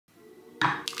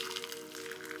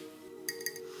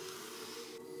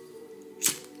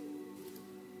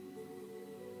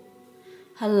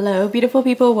Hello beautiful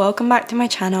people, welcome back to my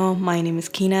channel. My name is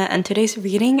Kina and today's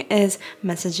reading is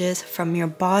messages from your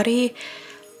body.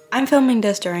 I'm filming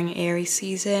this during Aries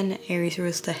season. Aries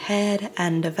rules the head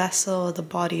and the vessel, the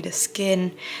body, the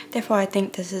skin. Therefore, I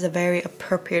think this is a very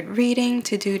appropriate reading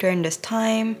to do during this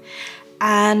time.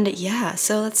 And yeah,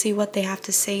 so let's see what they have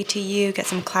to say to you, get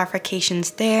some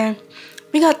clarifications there.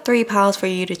 We got 3 piles for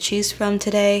you to choose from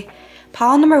today.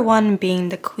 Pile number 1 being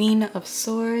the Queen of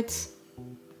Swords.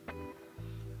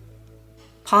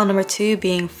 Pile number 2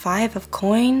 being 5 of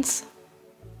Coins.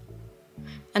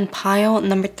 And pile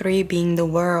number 3 being the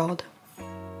World.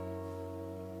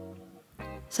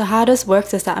 So how this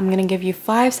works is that I'm going to give you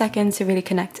 5 seconds to really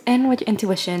connect in with your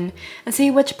intuition and see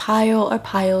which pile or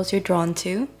piles you're drawn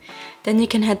to. Then you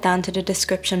can head down to the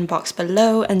description box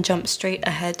below and jump straight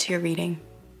ahead to your reading.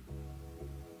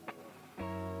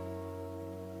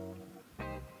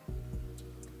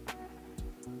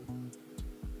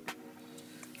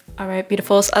 Alright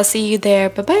beautifuls, I'll see you there,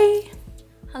 bye bye!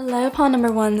 Hello pile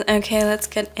number 1, okay let's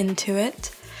get into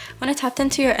it. When I tapped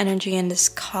into your energy in this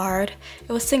card,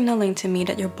 it was signaling to me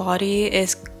that your body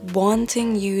is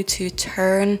wanting you to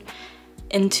turn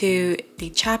into the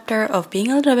chapter of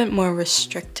being a little bit more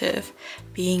restrictive,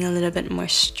 being a little bit more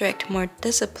strict, more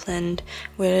disciplined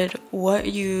with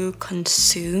what you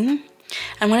consume.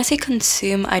 And when I say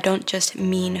consume, I don't just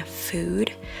mean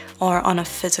food or on a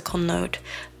physical note,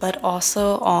 but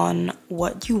also on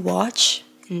what you watch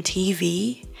in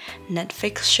TV,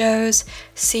 Netflix shows,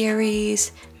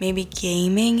 series, maybe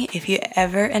gaming if you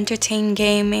ever entertain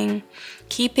gaming,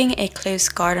 keeping a close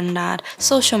guard on that,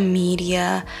 social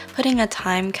media, putting a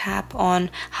time cap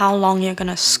on how long you're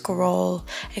gonna scroll,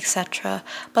 etc.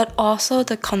 But also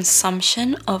the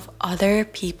consumption of other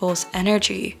people's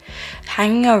energy,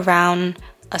 hanging around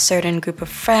a certain group of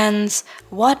friends.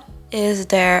 What is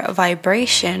their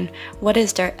vibration? What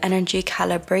is their energy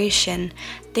calibration?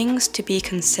 Things to be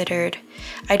considered.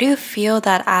 I do feel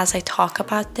that as I talk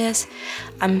about this,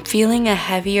 I'm feeling a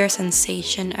heavier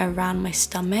sensation around my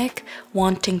stomach,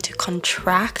 wanting to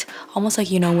contract, almost like,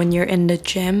 you know, when you're in the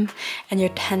gym and you're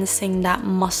tensing that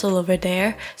muscle over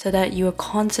there so that you are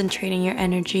concentrating your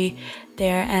energy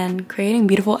there and creating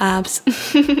beautiful abs.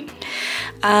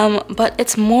 But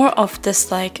it's more of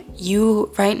this, like,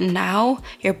 you right now,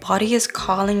 your body is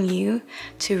calling you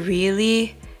to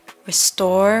really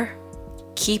restore,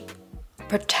 keep,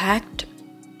 protect,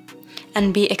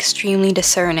 and be extremely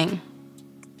discerning.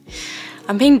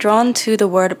 I'm being drawn to the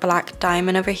word black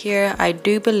diamond over here. I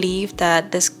do believe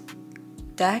that this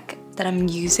deck that I'm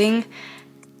using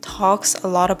talks a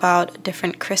lot about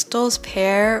different crystals,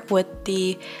 pair with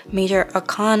the major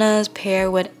arcanas, pair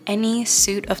with any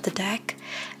suit of the deck.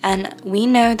 And we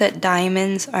know that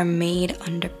diamonds are made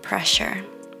under pressure.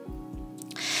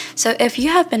 So if you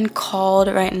have been called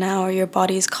right now, or your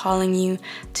body is calling you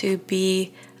to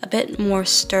be a bit more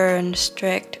stern,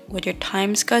 strict with your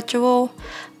time schedule,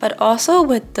 but also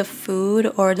with the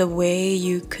food or the way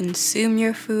you consume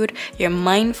your food, your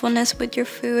mindfulness with your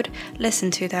food,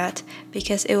 listen to that,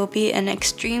 because it will be an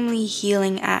extremely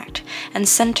healing act and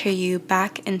center you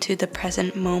back into the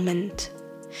present moment.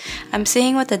 I'm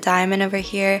seeing with the diamond over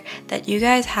here that you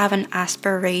guys have an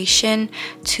aspiration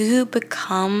to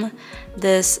become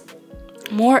this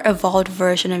more evolved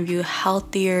version of you,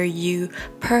 healthier you,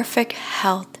 perfect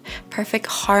health, perfect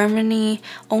harmony,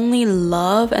 only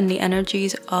love and the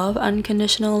energies of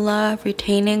unconditional love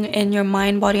retaining in your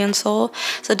mind, body, and soul.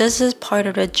 So this is part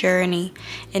of the journey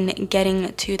in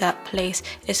getting to that place,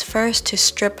 is first to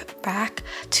strip back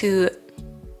to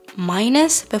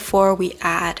minus before we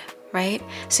add, right?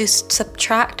 So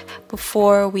subtract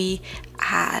before we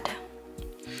add.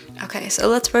 Okay, so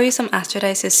let's read some astro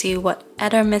dice to see what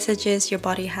other messages your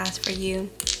body has for you.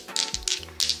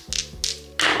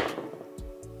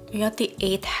 We got the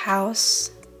 8th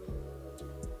house.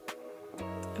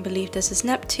 I believe this is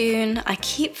Neptune. I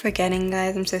keep forgetting,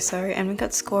 guys, I'm so sorry. And we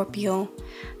got Scorpio,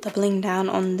 doubling down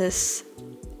on this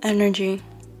energy.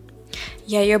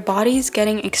 Yeah, your body's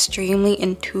getting extremely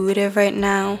intuitive right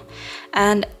now.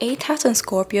 And 8th house and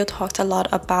Scorpio talked a lot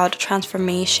about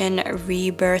transformation,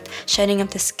 rebirth, shedding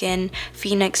of the skin,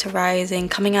 phoenix rising,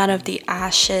 coming out of the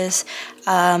ashes,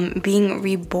 being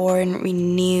reborn,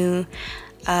 renew,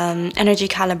 energy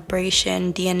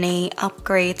calibration, DNA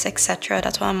upgrades, etc.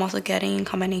 That's what I'm also getting in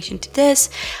combination to this.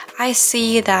 I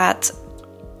see that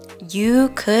you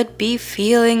could be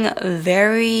feeling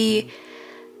very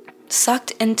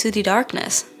sucked into the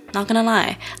darkness, not gonna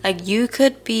lie. Like, you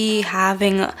could be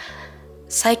having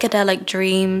psychedelic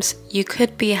dreams. You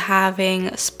could be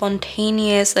having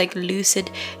spontaneous, like lucid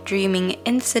dreaming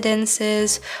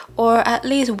incidences, or at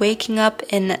least waking up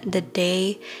in the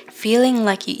day feeling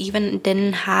like you even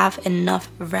didn't have enough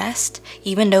rest,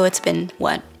 even though it's been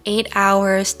what, 8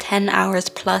 hours, 10 hours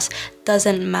plus,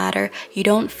 doesn't matter. You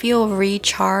don't feel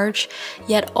recharged,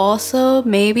 yet also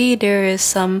maybe there is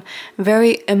some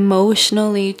very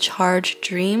emotionally charged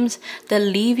dreams that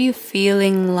leave you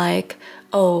feeling like,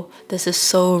 oh, this is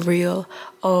so real.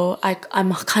 Oh,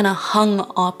 I'm kind of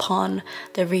hung upon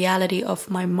the reality of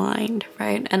my mind,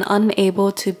 right? And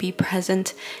unable to be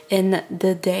present in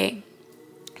the day.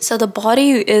 So the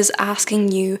body is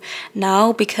asking you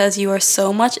now, because you are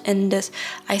so much in this,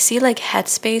 I see like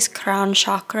headspace, crown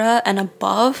chakra and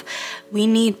above, we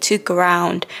need to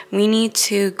ground. We need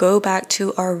to go back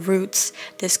to our roots.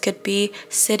 This could be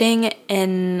sitting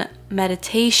in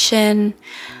meditation,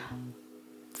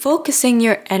 focusing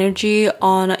your energy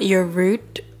on your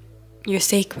root, your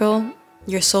sacral,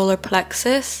 your solar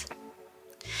plexus,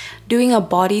 doing a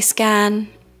body scan,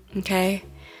 okay?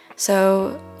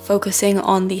 So focusing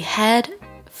on the head,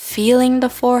 feeling the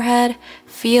forehead,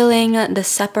 feeling the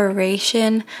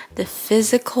separation, the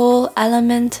physical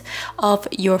element of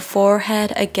your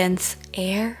forehead against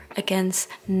air, against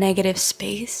negative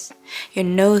space, your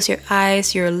nose, your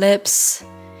eyes, your lips.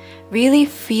 Really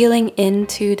feeling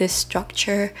into the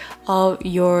structure of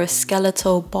your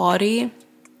skeletal body,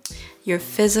 your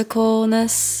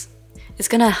physicalness is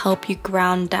gonna help you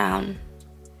ground down.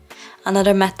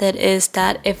 Another method is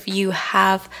that if you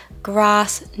have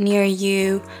grass near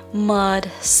you,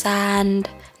 mud, sand,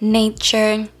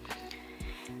 nature,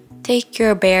 take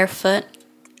your bare foot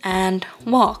and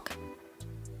walk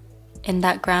in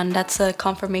that ground. That's a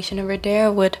confirmation over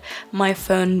there with my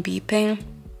phone beeping.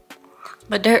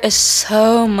 But there is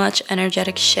so much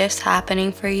energetic shifts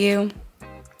happening for you.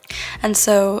 And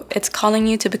so it's calling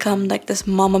you to become like this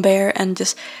mama bear and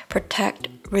just protect,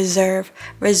 reserve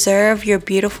your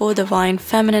beautiful divine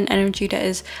feminine energy that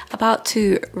is about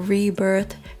to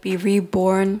rebirth, be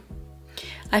reborn.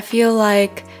 I feel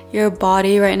like your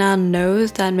body right now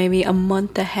knows that maybe a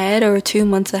month ahead or 2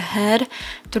 months ahead,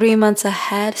 3 months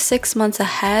ahead, 6 months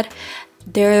ahead,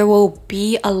 there will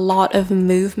be a lot of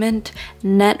movement,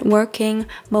 networking,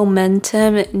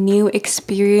 momentum, new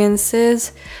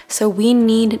experiences. So we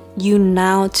need you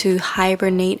now to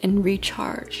hibernate and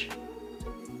recharge.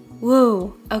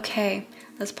 Woo, okay.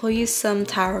 Let's pull you some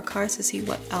tarot cards to see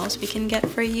what else we can get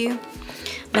for you.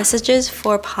 Messages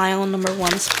for pile number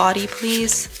 1's body,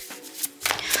 please.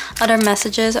 Other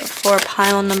messages for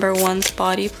pile number 1's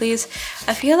body, please.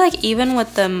 I feel like even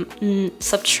with the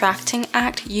subtracting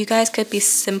act, you guys could be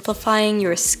simplifying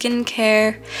your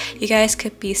skincare. You guys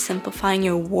could be simplifying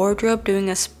your wardrobe, doing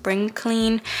a spring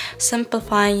clean,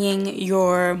 simplifying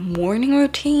your morning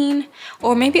routine,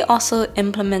 or maybe also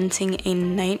implementing a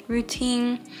night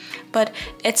routine. But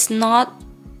it's not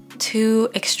too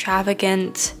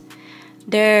extravagant.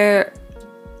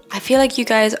 I feel like you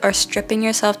guys are stripping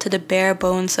yourself to the bare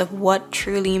bones of what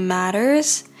truly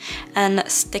matters and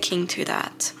sticking to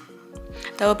that.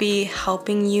 That will be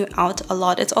helping you out a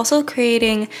lot. It's also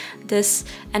creating this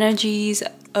energies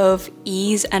of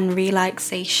ease and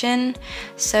relaxation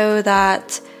so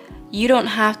that you don't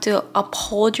have to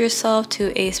uphold yourself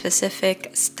to a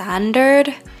specific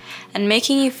standard, and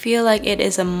making you feel like it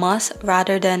is a must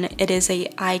rather than it is a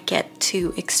I get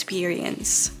to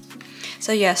experience.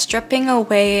 So yeah, stripping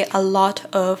away a lot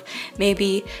of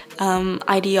maybe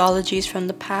ideologies from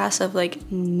the past of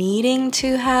like needing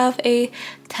to have a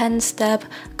 10-step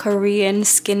Korean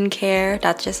skincare,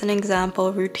 that's just an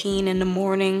example, routine in the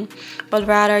morning. But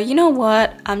rather, you know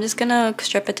what, I'm just gonna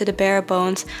strip it to the bare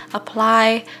bones,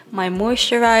 apply my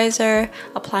moisturizer,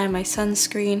 apply my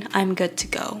sunscreen, I'm good to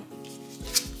go.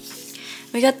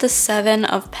 We got the 7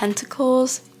 of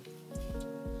Pentacles.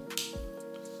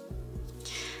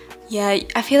 Yeah,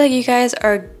 I feel like you guys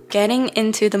are getting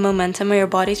into the momentum, or your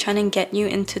body's trying to get you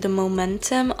into the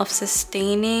momentum of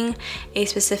sustaining a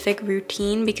specific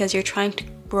routine because you're trying to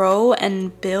grow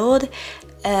and build,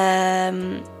 I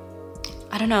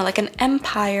don't know, like an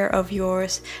empire of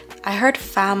yours. I heard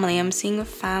family, I'm seeing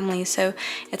family, so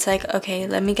it's like, okay,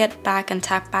 let me get back and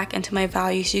tap back into my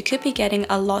values. You could be getting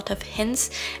a lot of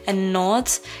hints and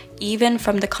nods, even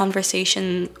from the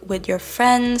conversation with your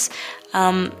friends,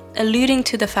 alluding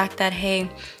to the fact that, hey,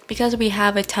 because we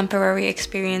have a temporary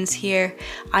experience here,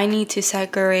 I need to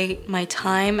segregate my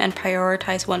time and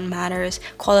prioritize what matters,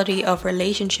 quality of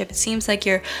relationship. It seems like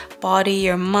your body,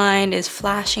 your mind is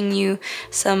flashing you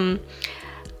some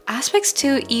aspects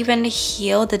to even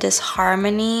heal the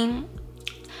disharmony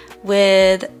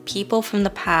with people from the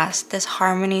past, this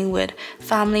harmony with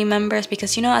family members,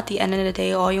 because you know, at the end of the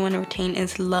day, all you want to retain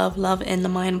is love in the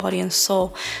mind, body, and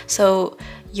soul. So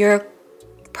you're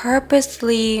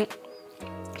purposely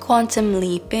quantum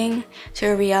leaping to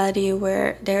a reality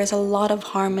where there is a lot of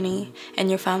harmony in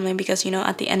your family, because you know,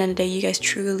 at the end of the day, you guys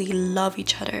truly love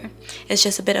each other. It's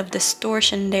just a bit of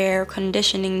distortion there,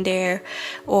 conditioning there,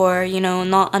 or you know,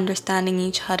 not understanding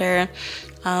each other,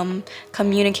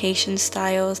 communication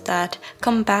styles that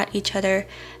combat each other,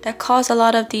 that cause a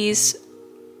lot of these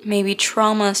maybe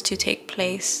traumas to take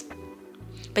place.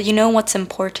 But you know what's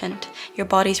important. Your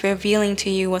body's revealing to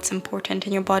you what's important,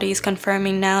 and your body is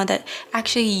confirming now that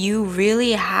actually you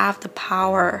really have the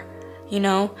power, you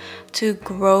know, to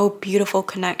grow beautiful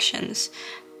connections.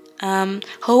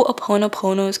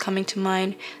 Ho'oponopono is coming to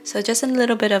mind. So just a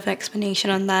little bit of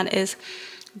explanation on that is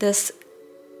this,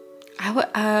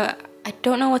 I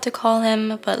don't know what to call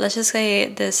him, but let's just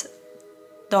say this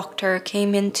doctor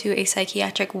came into a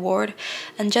psychiatric ward,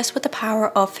 and just with the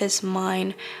power of his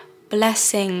mind,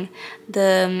 blessing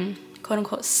the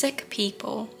quote-unquote sick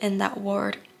people in that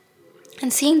ward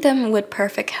and seeing them with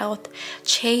perfect health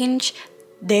change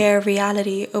their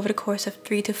reality over the course of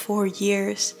 3 to 4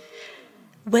 years,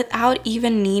 without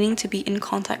even needing to be in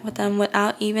contact with them,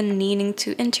 without even needing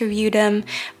to interview them,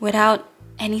 without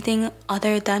anything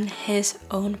other than his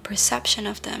own perception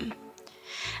of them.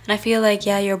 And I feel like,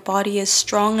 yeah, your body is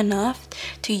strong enough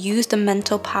to use the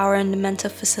mental power and the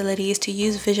mental facilities, to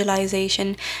use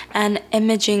visualization and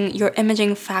imaging, your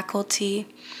imaging faculty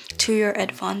to your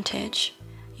advantage.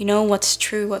 You know what's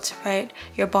true, what's right.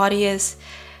 Your body is,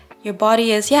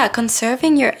 yeah,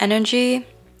 conserving your energy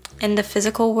in the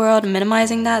physical world,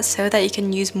 minimizing that so that you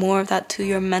can use more of that to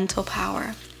your mental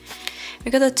power. We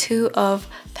got the Two of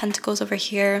Pentacles over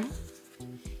here.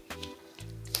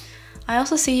 I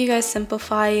also see you guys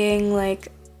simplifying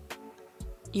like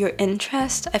your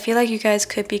interest. I feel like you guys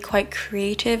could be quite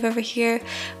creative over here.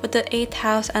 With the 8th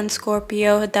house and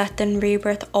Scorpio, death and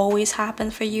rebirth always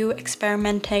happen for you.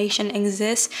 Experimentation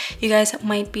exists. You guys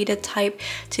might be the type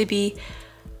to be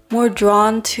more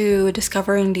drawn to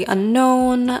discovering the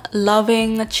unknown,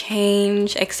 loving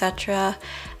change, etc.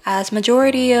 As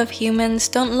majority of humans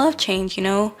don't love change, you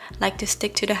know, like to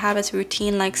stick to the habits,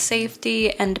 routine, like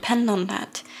safety, and depend on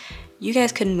that. You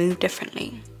guys could move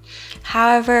differently.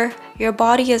 However, your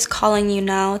body is calling you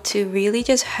now to really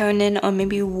just hone in on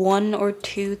maybe 1 or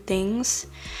 2 things.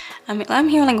 I mean, I'm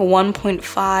hearing like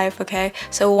 1.5, okay?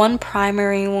 So one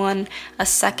primary one, a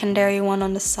secondary one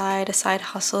on the side, a side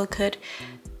hustle could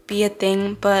be a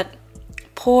thing, but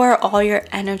pour all your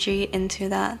energy into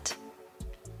that.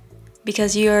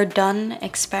 Because you're done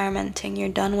experimenting, you're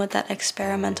done with that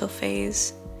experimental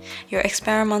phase. Your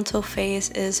experimental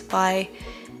phase is by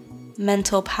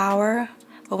mental power,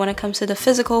 but when it comes to the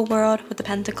physical world with the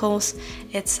pentacles,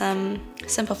 it's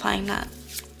simplifying that.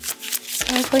 So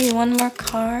I'm gonna pull you one more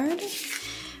card.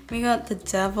 We got the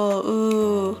Devil.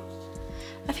 Ooh,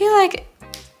 I feel like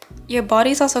your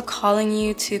body's also calling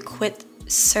you to quit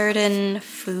certain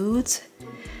foods.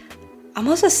 I'm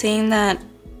also seeing that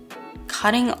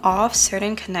cutting off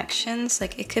certain connections,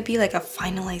 like it could be like a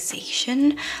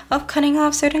finalization of cutting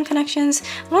off certain connections.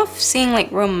 I'm not seeing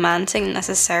like romantic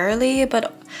necessarily,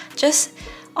 but just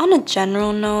on a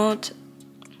general note,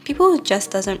 people who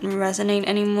just doesn't resonate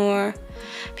anymore,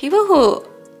 people who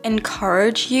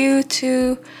encourage you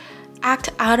to act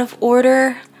out of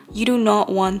order, you do not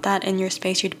want that in your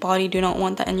space. Your body do not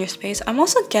want that in your space. I'm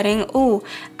also getting, oh,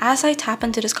 as I tap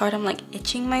into this card, I'm like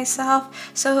itching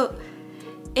myself. So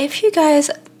if you guys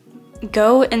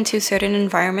go into certain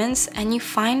environments and you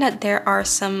find that there are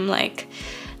some like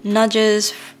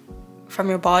nudges from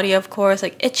your body, of course,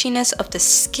 like itchiness of the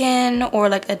skin or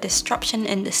like a disruption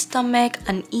in the stomach,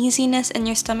 uneasiness in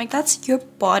your stomach, that's your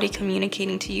body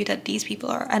communicating to you that these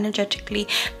people are energetically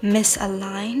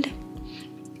misaligned.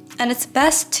 And it's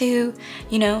best to,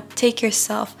 you know, take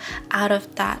yourself out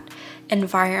of that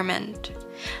environment.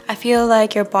 I feel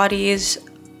like your body is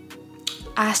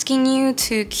asking you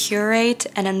to curate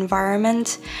an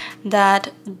environment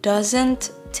that doesn't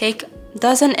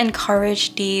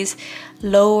encourage these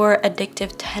lower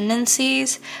addictive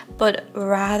tendencies, but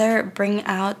rather bring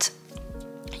out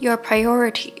your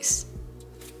priorities.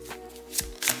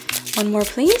 One more,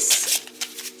 please.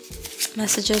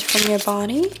 Messages from your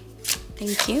body.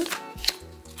 Thank you.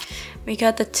 We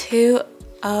got the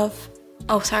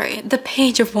the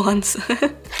Page of Wands.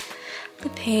 The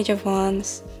Page of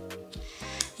Wands.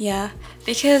 Yeah,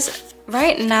 because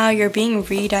right now you're being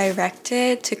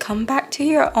redirected to come back to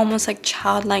your almost like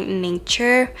childlike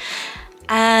nature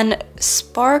and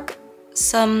spark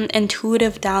some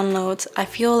intuitive downloads. I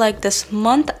feel like this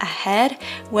month ahead,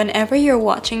 whenever you're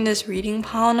watching this reading,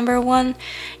 pile number 1,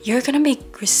 you're gonna be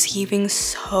receiving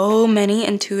so many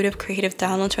intuitive creative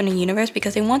downloads from the universe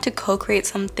because they want to co-create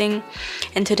something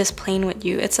into this plane with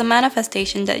you. It's a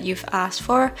manifestation that you've asked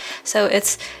for, so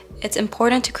it's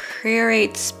important to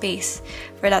create space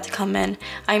for that to come in.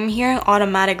 I'm hearing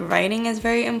automatic writing is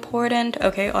very important.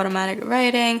 Okay, automatic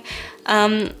writing.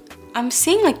 I'm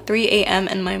seeing like 3 a.m.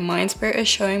 and my mind spirit is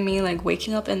showing me like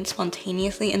waking up and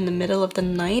spontaneously in the middle of the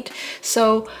night.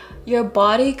 So your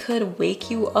body could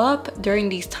wake you up during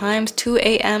these times, 2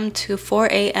 a.m. to 4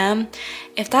 a.m.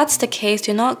 If that's the case,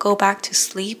 do not go back to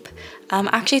sleep.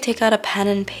 Actually take out a pen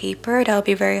and paper. That would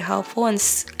be very helpful, and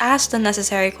ask the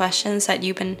necessary questions that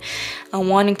you've been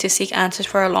wanting to seek answers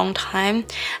for a long time.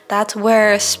 That's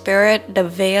where spirit, the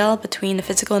veil between the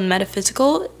physical and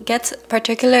metaphysical, gets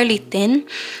particularly thin,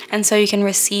 and so you can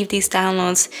receive these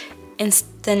downloads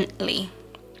instantly,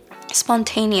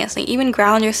 spontaneously. Even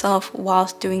ground yourself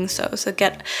whilst doing so. So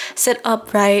sit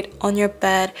upright on your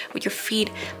bed with your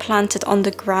feet planted on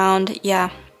the ground. Yeah.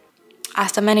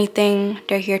 Ask them anything,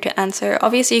 they're here to answer.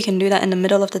 Obviously, you can do that in the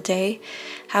middle of the day.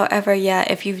 However, yeah,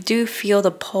 if you do feel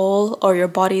the pull or your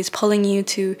body is pulling you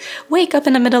to wake up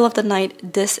in the middle of the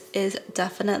night, this is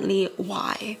definitely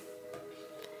why.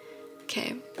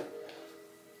 Okay.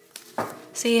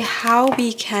 See how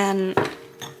we can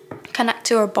connect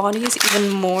to our bodies even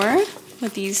more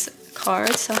with these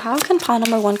cards. So how can pile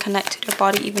number 1 connect to their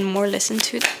body even more? Listen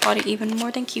to the body even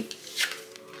more. Thank you.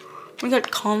 We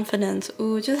got confidence.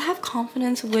 Ooh, just have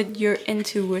confidence with your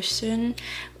intuition,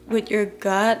 with your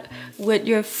gut, with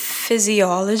your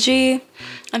physiology.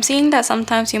 I'm seeing that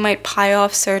sometimes you might pie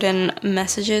off certain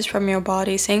messages from your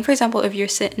body. Saying, for example, if you're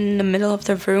sitting in the middle of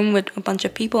the room with a bunch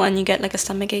of people and you get like a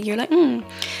stomachache, you're like,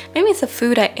 maybe it's the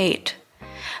food I ate.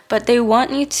 But they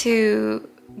want you to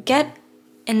get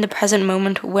in the present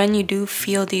moment when you do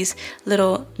feel these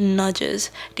little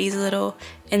nudges, these little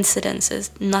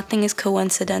incidences. Nothing is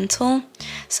coincidental.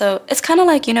 So it's kind of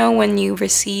like, you know, when you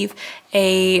receive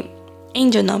a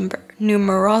angel number,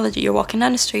 numerology, you're walking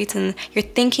down the streets and you're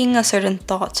thinking a certain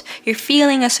thought, you're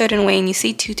feeling a certain way, and you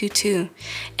see 222.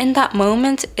 In that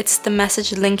moment, it's the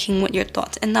message linking with your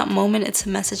thoughts. In that moment, it's a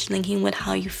message linking with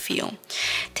how you feel.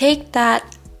 Take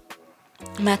that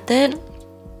method,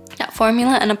 that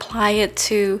formula, and apply it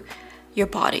to your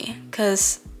body,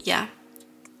 because yeah,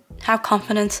 have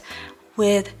confidence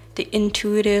with the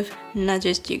intuitive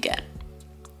nudges you get.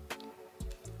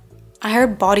 I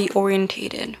heard body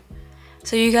orientated,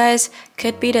 so you guys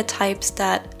could be the types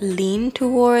that lean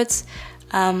towards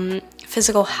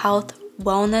physical health,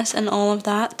 wellness, and all of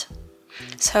that.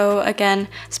 So again,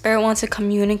 spirit wants to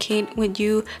communicate with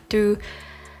you through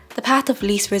the path of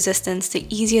least resistance, the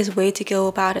easiest way to go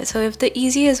about it. So if the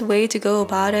easiest way to go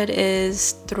about it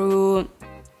is through,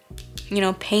 you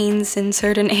know, pains in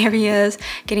certain areas,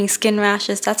 getting skin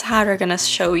rashes, that's how they're gonna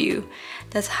show you.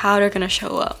 That's how they're gonna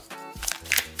show up.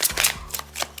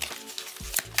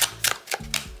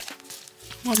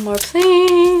 One more,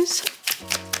 please.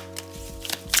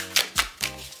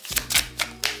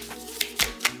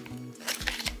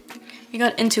 You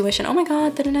got intuition. Oh my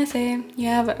god, didn't I say? You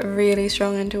have really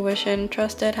strong intuition.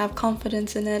 Trust it, have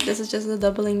confidence in it. This is just a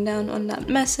doubling down on that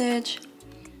message.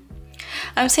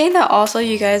 I'm saying that also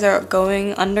you guys are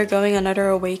undergoing another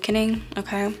awakening,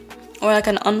 okay? Or like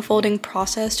an unfolding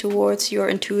process towards your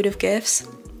intuitive gifts.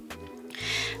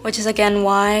 Which is again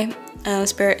why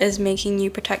Spirit is making you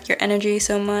protect your energy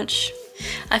so much.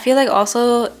 I feel like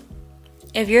also,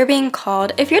 if you're being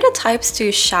called, if you're the types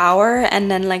to shower and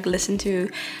then like listen to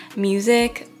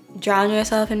music, drown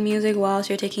yourself in music whilst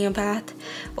you're taking a bath,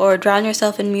 or drown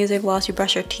yourself in music whilst you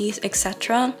brush your teeth,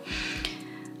 etc.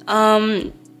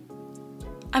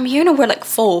 I'm hearing a word like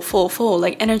full,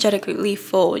 like energetically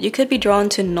full. You could be drawn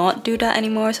to not do that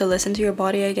anymore, so listen to your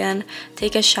body again.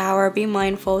 Take a shower, be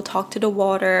mindful, talk to the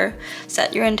water,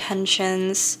 set your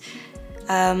intentions,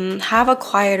 have a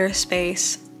quieter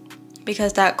space,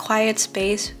 because that quiet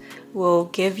space will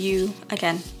give you,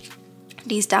 again,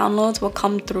 these downloads will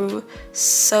come through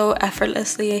so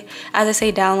effortlessly. As I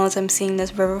say downloads, I'm seeing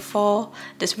this river flow.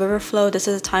 This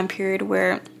is a time period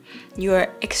where you are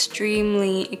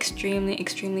extremely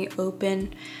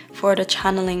open for the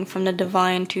channeling from the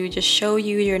divine to just show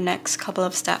you your next couple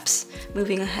of steps,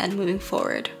 moving ahead, moving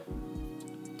forward.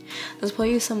 Let's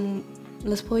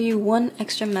pull you one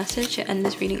extra message to end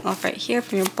this reading off right here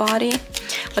from your body.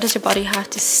 What does your body have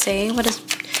to say? What does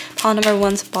pile number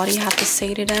 1's body have to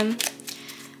say to them?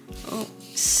 Oh,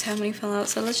 so many fell out,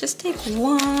 so let's just take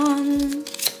one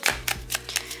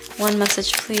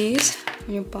message, please,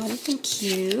 from your body. Thank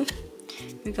you.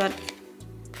 We got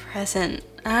present.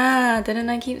 Didn't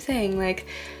I keep saying, like,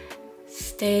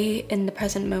 stay in the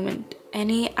present moment.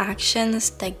 Any actions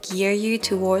that gear you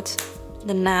towards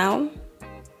the now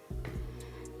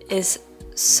is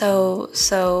so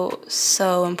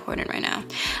important right now.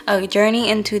 A journey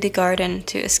into the garden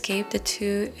to escape the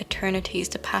two eternities,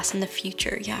 the past and the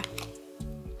future. Yeah.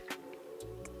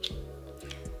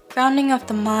 Grounding of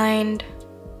the mind.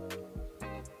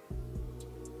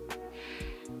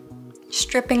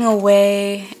 Stripping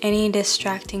away any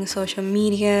distracting social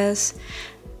medias.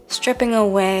 Stripping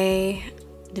away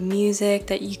the music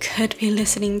that you could be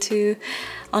listening to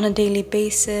on a daily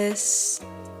basis.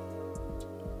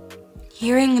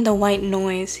 Hearing the white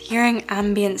noise, hearing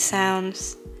ambient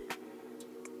sounds.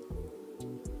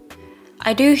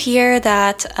 I do hear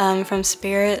that from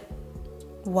spirit,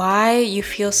 why you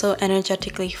feel so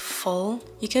energetically full.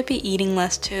 You could be eating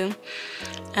less too,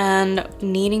 and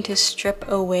needing to strip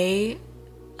away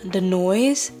the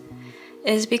noise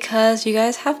is because you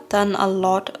guys have done a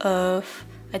lot of,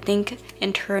 I think,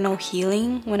 internal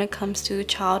healing when it comes to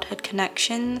childhood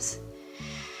connections.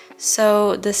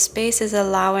 So the space is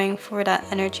allowing for that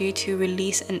energy to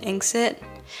release and exit.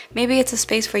 Maybe it's a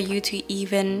space for you to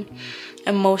even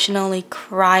emotionally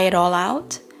cry it all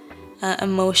out,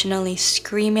 emotionally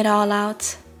scream it all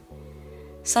out.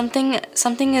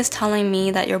 Something is telling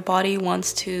me that your body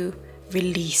wants to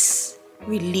release,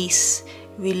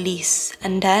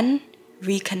 and then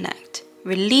reconnect.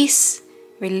 Release,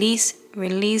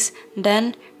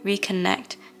 then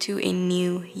reconnect to a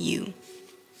new you.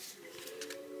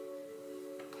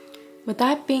 With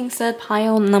that being said,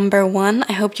 pile number 1,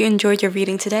 I hope you enjoyed your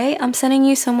reading today. I'm sending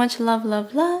you so much love.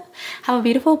 Have a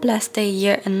beautiful, blessed day,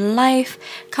 year, and life.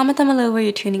 Comment down below where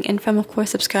you're tuning in from. Of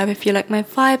course, subscribe if you like my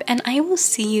vibe. And I will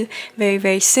see you very,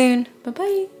 very soon.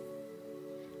 Bye-bye.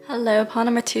 Hello, pile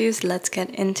number 2s. Let's get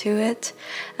into it.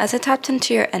 As I tapped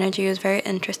into your energy, it was very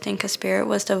interesting because Spirit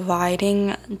was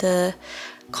dividing the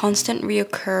constant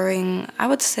reoccurring, I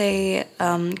would say,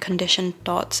 conditioned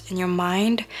thoughts in your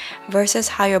mind versus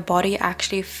how your body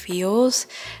actually feels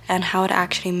and how it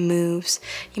actually moves.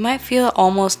 You might feel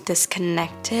almost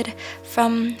disconnected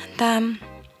from them,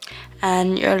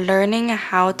 and you're learning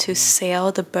how to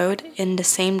sail the boat in the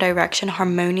same direction,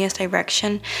 harmonious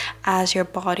direction as your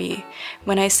body.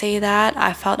 When I say that,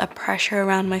 I felt a pressure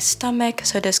around my stomach,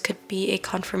 so this could be a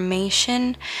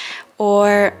confirmation,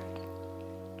 or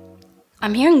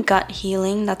I'm hearing gut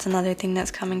healing. That's another thing that's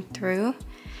coming through.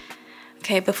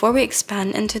 Okay, before we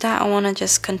expand into that, I want to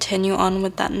just continue on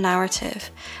with that narrative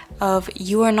of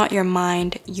you are not your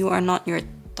mind, you are not your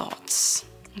thoughts.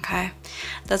 Okay,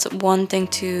 that's one thing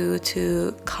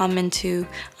to come into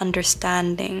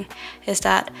understanding, is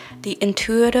that the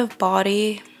intuitive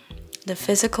body, the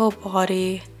physical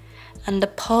body, and the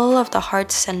pull of the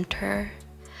heart center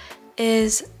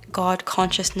is God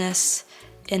consciousness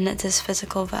in this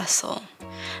physical vessel.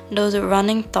 Those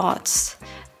running thoughts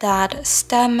that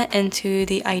stem into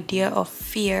the idea of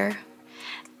fear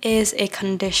is a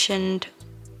conditioned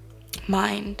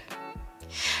mind.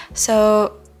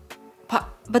 So,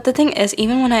 but the thing is,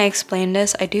 even when I explain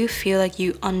this, I do feel like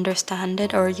you understand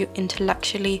it, or you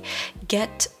intellectually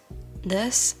get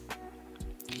this.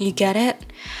 You get it?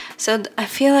 So I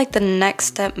feel like the next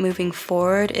step moving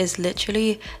forward is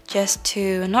literally just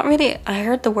to, not really, I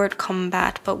heard the word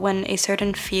combat, but when a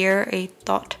certain fear, a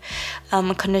thought,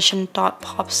 a conditioned thought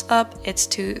pops up, it's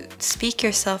to speak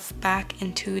yourself back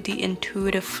into the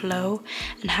intuitive flow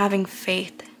and having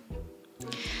faith.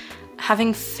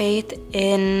 Having faith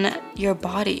in your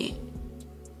body.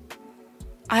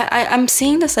 I'm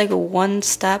seeing this like one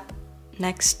step,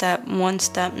 next step, one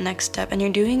step, next step, and you're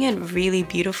doing it really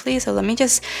beautifully. So let me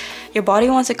just, your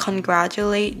body wants to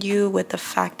congratulate you with the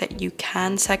fact that you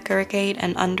can segregate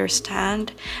and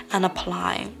understand and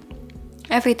apply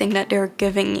everything that they're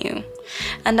giving you.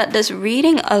 And that this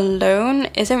reading alone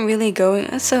isn't really going,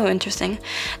 that's so interesting.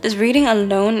 This reading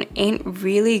alone ain't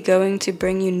really going to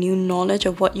bring you new knowledge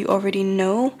of what you already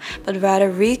know, but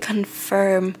rather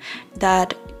reconfirm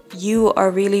that you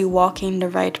are really walking the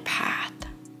right path.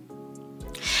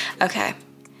 Okay,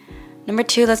 number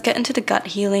 2, let's get into the gut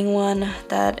healing one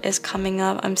that is coming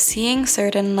up. I'm seeing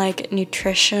certain like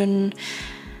nutrition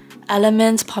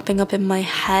elements popping up in my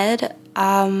head.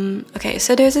 Okay,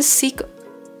 so there's a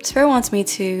Spirit wants me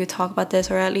to talk about this,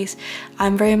 or at least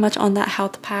I'm very much on that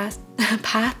health path.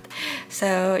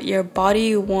 So your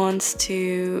body wants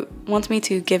me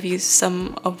to give you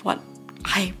some of what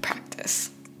I practice.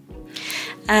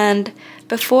 And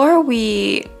before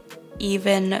we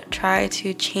even try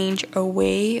to change our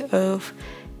way of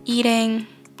eating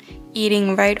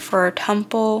right for our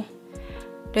temple,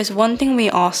 there's one thing we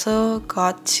also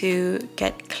got to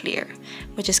get clear,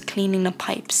 which is cleaning the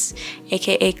pipes,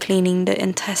 aka cleaning the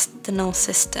intestinal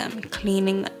system,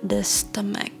 cleaning the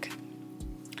stomach.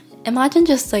 Imagine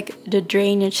just like the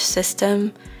drainage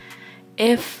system.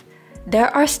 If there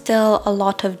are still a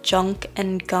lot of junk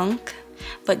and gunk,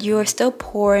 but you are still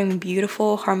pouring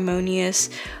beautiful, harmonious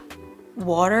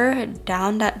water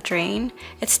down that drain,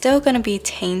 it's still going to be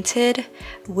tainted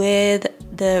with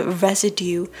the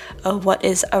residue of what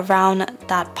is around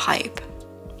that pipe.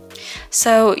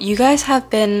 So you guys have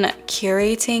been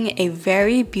curating a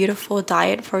very beautiful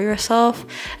diet for yourself,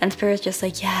 and Spirit's just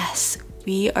like, yes,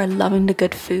 we are loving the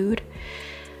good food.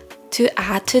 To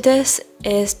add to this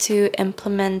is to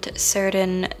implement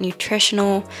certain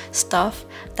nutritional stuff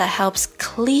that helps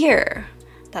clear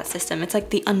that system. It's like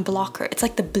the unblocker. It's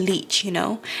like the bleach, you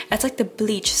know? It's like the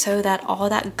bleach so that all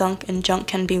that gunk and junk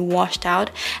can be washed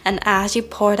out. And as you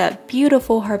pour that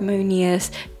beautiful, harmonious,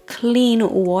 clean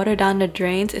water down the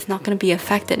drains, it's not going to be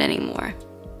affected anymore.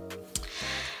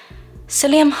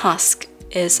 Psyllium husk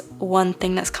is one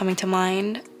thing that's coming to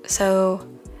mind. So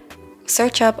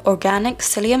search up organic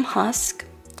psyllium husk.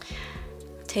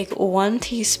 Take 1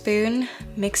 teaspoon,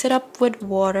 mix it up with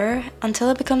water until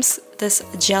it becomes this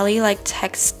jelly-like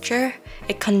texture.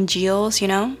 It congeals, you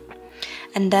know?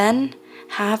 And then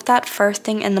have that first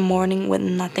thing in the morning with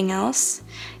nothing else.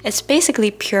 It's basically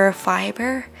pure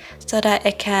fiber so that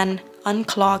it can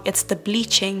unclog. It's the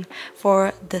bleaching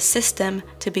for the system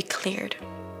to be cleared.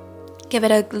 Give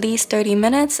it at least 30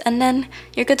 minutes and then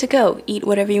you're good to go. Eat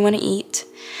whatever you want to eat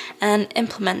and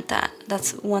implement that.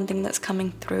 That's one thing that's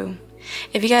coming through.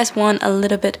 If you guys want a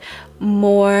little bit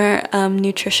more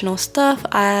nutritional stuff,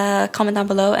 comment down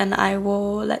below and I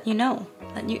will let you know,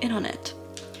 let you in on it.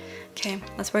 Okay,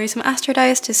 let's read some astro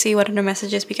dice to see what other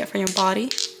messages we get from your body.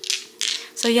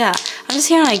 So yeah, I'm just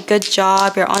hearing like good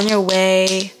job, you're on your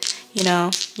way, you know,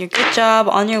 you're good job,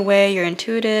 on your way, you're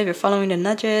intuitive, you're following the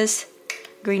nudges.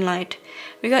 Green light.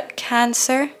 We got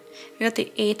Cancer, we got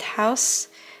the 8th house,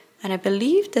 and I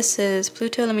believe this is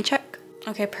Pluto. Let me check.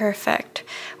 Okay, perfect.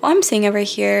 What I'm seeing over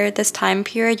here, this time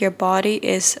period, your body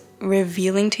is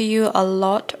revealing to you a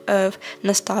lot of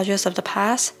nostalgias of the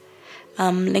past,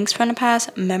 links from the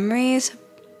past, memories,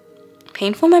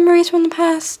 painful memories from the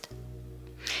past.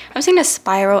 I'm seeing a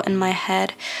spiral in my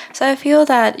head. So I feel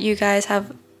that you guys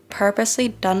have purposely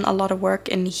done a lot of work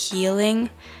in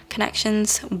healing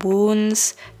connections,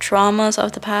 wounds, traumas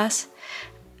of the past.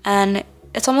 And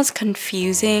it's almost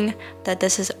confusing that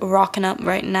this is rocking up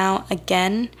right now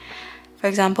again. For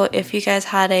example, if you guys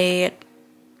had a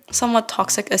somewhat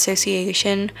toxic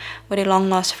association with a long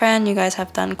lost friend, you guys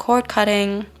have done cord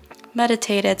cutting,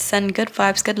 meditated, sent good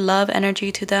vibes, good love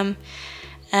energy to them,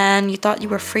 and you thought you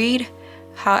were freed.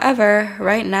 However,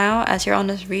 right now, as you're on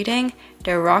this reading,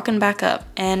 they're rocking back up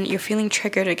and you're feeling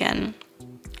triggered again.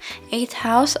 8th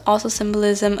house, also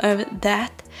symbolism of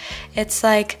death. It's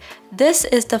like this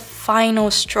is the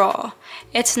final straw.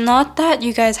 It's not that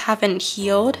you guys haven't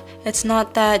healed. It's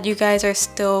not that you guys are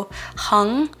still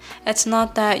hung. It's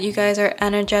not that you guys are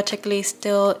energetically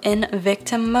still in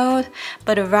victim mode,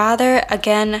 but rather,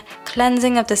 again,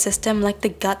 cleansing of the system, like the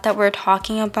gut that we're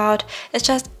talking about. It's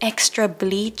just extra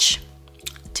bleach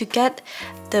to get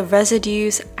the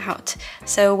residues out.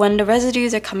 So when the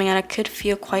residues are coming out, it could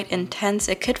feel quite intense,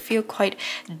 it could feel quite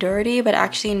dirty, but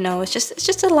actually no, it's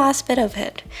just the last bit of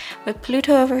it. With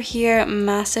Pluto over here,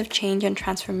 massive change and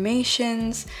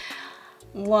transformations.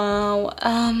 Wow.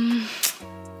 I'm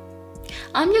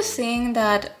just seeing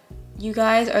that you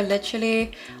guys are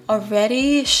literally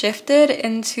already shifted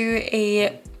into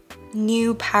a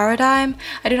new paradigm.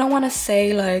 I don't want to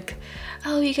say like,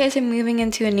 oh, you guys are moving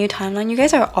into a new timeline. You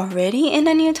guys are already in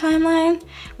a new timeline,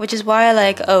 which is why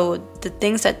like, oh, the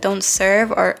things that don't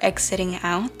serve are exiting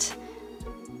out.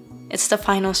 It's the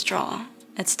final straw.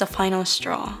 It's the final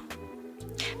straw.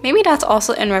 Maybe that's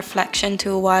also in reflection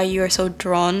to why you are so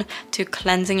drawn to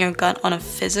cleansing your gut on a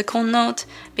physical note,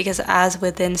 because as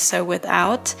within, so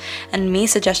without. And me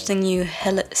suggesting you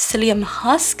psyllium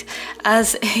husk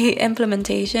as a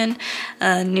implementation,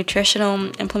 nutritional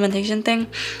implementation thing,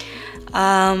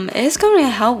 it's going to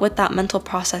help with that mental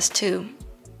process too.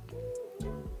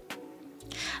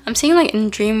 I'm seeing like in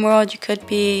dream world, you could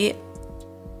be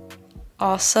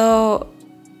also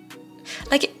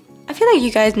like, I feel like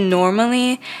you guys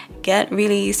normally get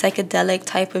really psychedelic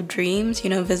type of dreams, you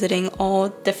know, visiting all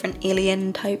different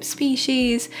alien type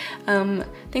species,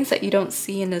 things that you don't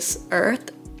see in this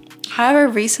earth. However,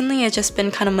 recently it's just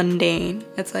been kind of mundane.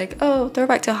 It's like, oh,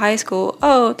 throwback to high school.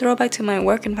 Oh, throwback to my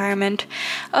work environment.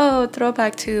 Oh,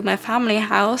 throwback to my family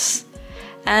house.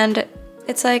 And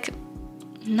it's like,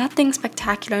 nothing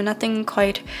spectacular, nothing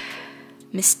quite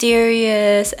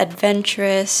mysterious,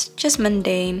 adventurous, just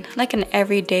mundane, like an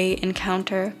everyday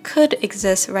encounter could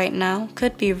exist right now,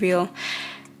 could be real.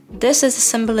 This is a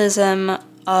symbolism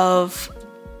of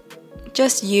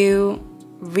just you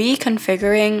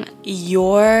reconfiguring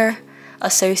your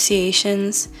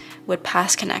associations with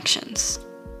past connections.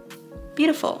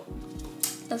 Beautiful.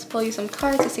 Let's pull you some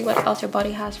cards to see what else your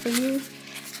body has for you.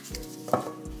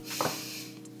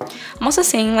 I'm also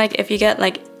seeing like if you get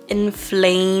like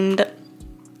inflamed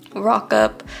rock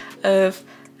up of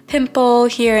pimple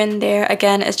here and there,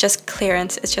 again, it's just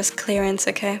clearance. It's just clearance,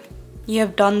 okay? You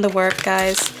have done the work,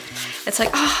 guys. It's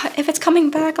like, oh, if it's coming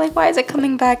back, like, why is it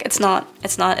coming back? It's not.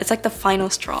 It's not. It's like the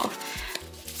final straw.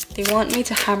 They want me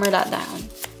to hammer that down.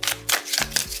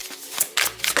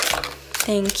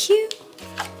 Thank you.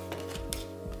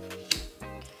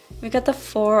 We got the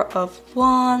Four of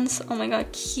Wands. Oh my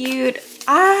god, cute.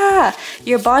 Ah,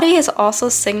 your body is also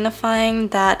signifying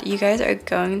that you guys are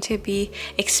going to be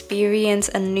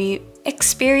experiencing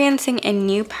a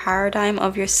new paradigm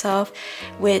of yourself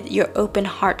with your open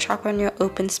heart chakra and your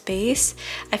open space.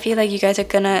 I feel like you guys are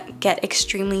gonna get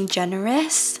extremely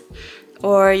generous,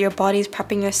 or your body's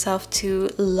prepping yourself to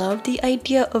love the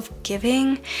idea of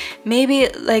giving. Maybe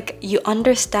like you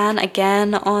understand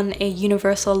again on a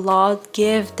universal law,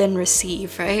 give then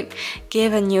receive, right?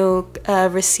 Give and you'll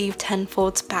receive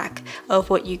tenfold back of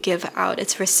what you give out.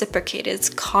 It's reciprocated, it's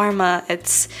karma,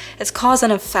 it's cause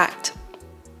and effect.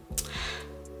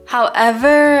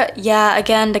 However, yeah,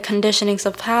 again, the conditionings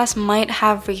of past might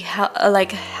have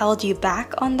held you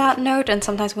back on that note, and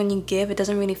sometimes when you give, it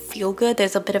doesn't really feel good.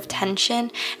 There's a bit of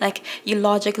tension. Like you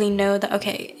logically know that,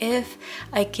 okay, if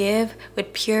I give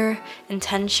with pure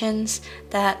intentions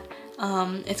that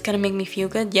it's gonna make me feel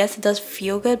good. Yes, it does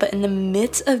feel good, but in the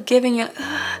midst of giving, you're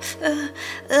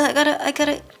I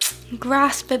gotta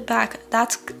grasp it back.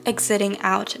 That's exiting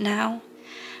out now.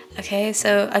 Okay,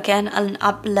 so again, an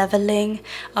up leveling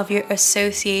of your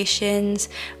associations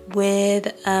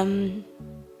with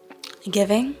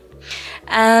giving,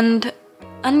 and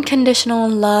unconditional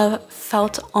love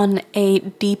felt on a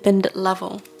deepened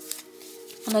level.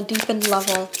 On a deepened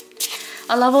level.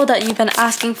 A level that you've been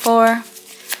asking for.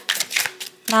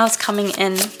 Now it's coming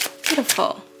in.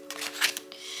 Beautiful.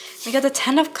 We got the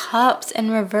Ten of Cups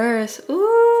in reverse.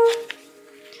 Ooh.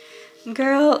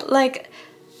 Girl, like...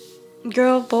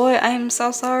 Girl, boy, I am so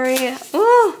sorry.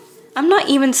 Ooh, I'm not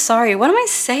even sorry. What am I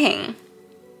saying?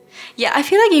 Yeah, I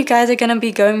feel like you guys are gonna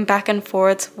be going back and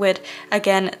forth with,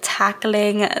 again,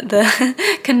 tackling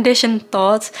the conditioned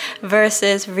thoughts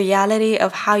versus reality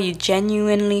of how you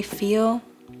genuinely feel.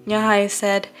 You know how I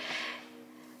said,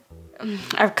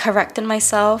 I've corrected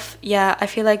myself. Yeah, I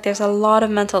feel like there's a lot of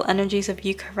mental energies of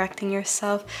you correcting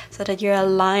yourself so that you're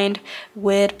aligned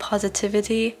with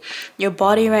positivity. Your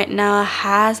body right now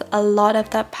has a lot of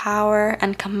that power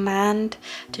and command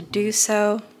to do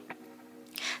so.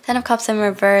 Ten of Cups in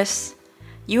reverse.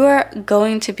 You are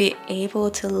going to be able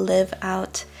to live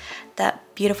out that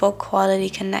beautiful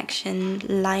quality connection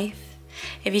life.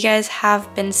 If you guys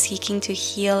have been seeking to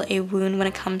heal a wound when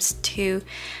it comes to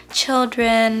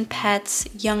children, pets,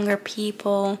 younger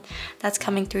people, that's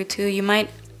coming through too. You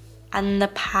might in the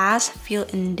past feel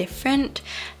indifferent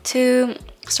to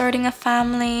starting a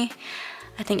family.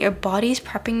 I think your body's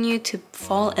prepping you to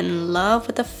fall in love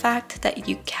with the fact that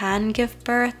you can give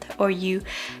birth, or you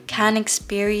can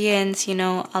experience, you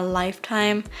know, a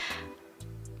lifetime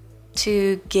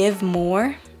to give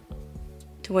more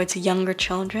towards younger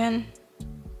children.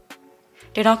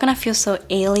 They're not gonna feel so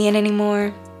alien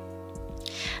anymore.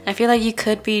 And I feel like you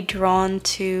could be drawn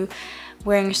to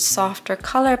wearing softer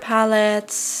color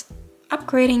palettes,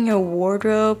 upgrading your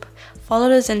wardrobe. Follow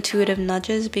those intuitive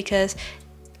nudges, because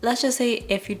let's just say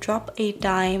if you drop a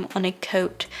dime on a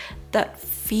coat that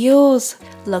feels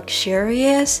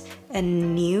luxurious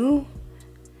and new,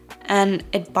 and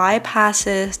it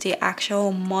bypasses the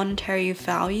actual monetary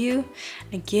value,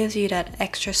 it gives you that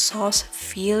extra sauce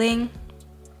feeling.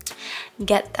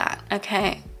 Get that,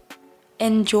 okay?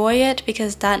 Enjoy it,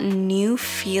 because that new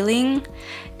feeling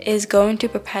is going to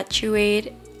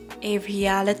perpetuate a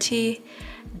reality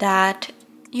that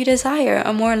you desire,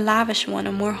 a more lavish one,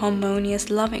 a more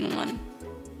harmonious, loving one.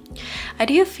 I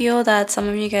do feel that some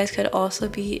of you guys could also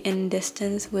be in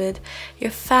distance with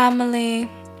your family,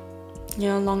 you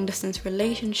know, long distance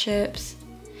relationships.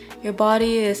 Your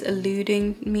body is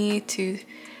alluding me to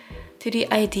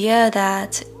the idea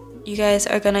that you guys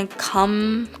are gonna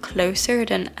come closer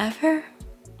than ever.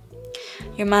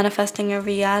 You're manifesting a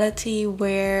reality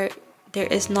where there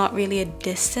is not really a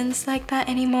distance like that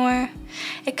anymore.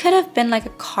 It could have been like a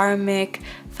karmic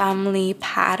family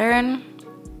pattern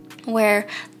where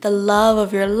the love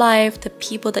of your life, the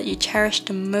people that you cherish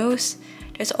the most,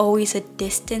 there's always a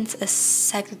distance, a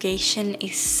segregation, a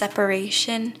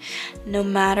separation. No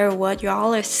matter what,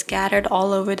 y'all are scattered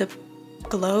all over the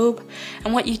globe,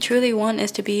 and what you truly want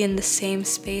is to be in the same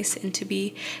space and to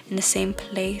be in the same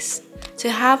place,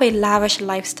 to have a lavish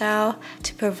lifestyle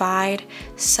to provide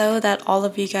so that all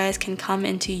of you guys can come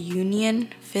into union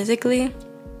physically.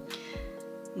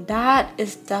 That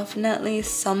is definitely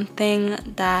something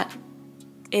that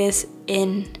is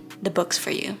in the books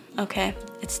for you, okay?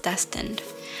 It's destined.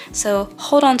 So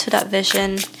hold on to that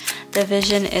vision. The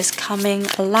vision is coming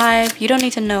alive. You don't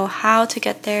need to know how to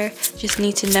get there. You just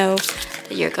need to know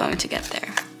that you're going to get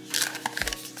there.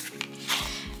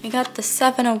 We got the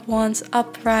 7 of Wands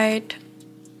upright.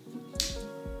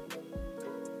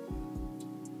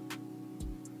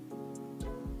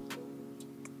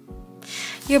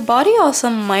 Your body also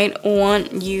might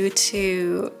want you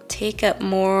to take up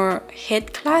more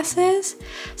HIIT classes.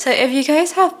 So if you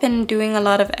guys have been doing a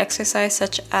lot of exercise,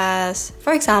 such as,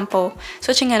 for example,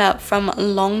 switching it up from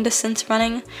long distance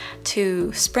running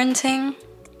to sprinting,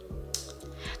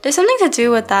 there's something to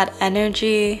do with that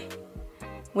energy,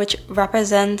 which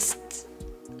represents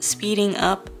speeding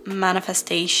up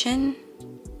manifestation.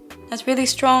 That's really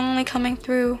strongly coming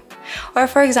through. Or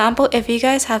for example, if you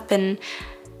guys have been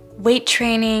weight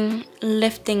training,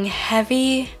 lifting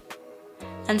heavy,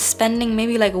 and spending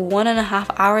maybe like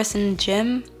 1.5 hours in the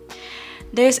gym,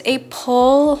 there's a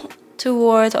pull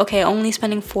towards, okay, only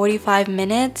spending 45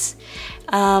 minutes,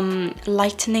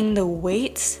 lightening the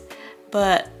weights,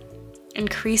 but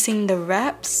increasing the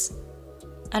reps.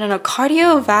 I don't know,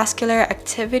 cardiovascular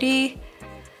activity,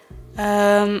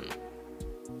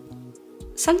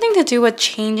 something to do with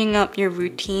changing up your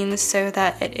routine so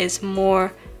that it is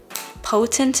more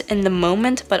potent in the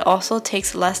moment but also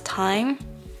takes less time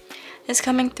is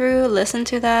coming through. Listen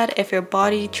to that. If your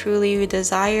body truly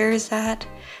desires that,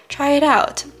 try it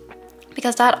out,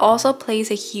 because that also plays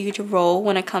a huge role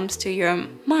when it comes to your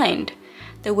mind,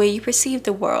 the way you perceive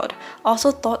the world,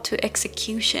 also thought to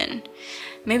execution.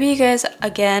 Maybe you guys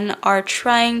again are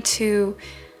trying to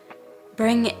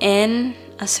bring in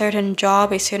a certain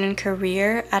job, a certain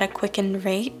career at a quickened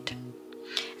rate,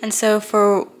 and so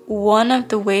for one of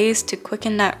the ways to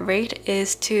quicken that rate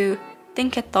is to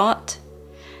think a thought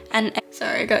and,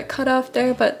 sorry, I got cut off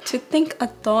there, but to think a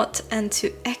thought and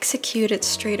to execute it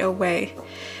straight away.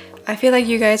 I feel like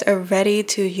you guys are ready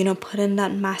to, you know, put in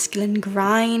that masculine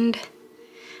grind,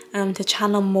 to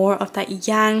channel more of that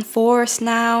yang force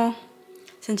now,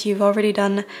 since you've already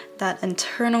done that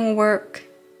internal work.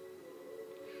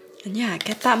 And yeah,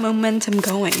 get that momentum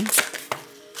going.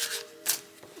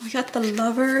 We got the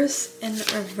Lovers in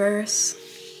reverse.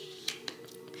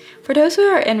 For those who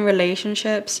are in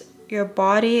relationships, your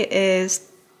body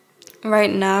is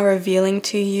right now revealing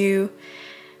to you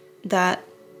that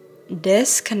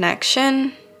this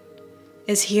connection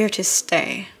is here to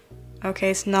stay.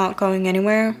 Okay, it's not going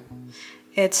anywhere.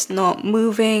 It's not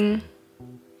moving.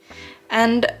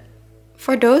 And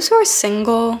for those who are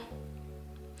single,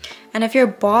 and if your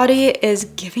body is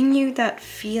giving you that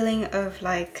feeling of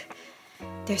like,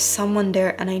 there's someone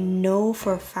there and I know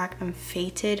for a fact I'm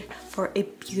fated for a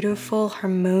beautiful,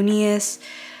 harmonious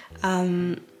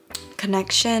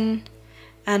connection,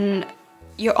 and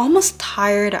you're almost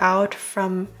tired out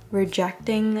from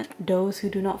rejecting those who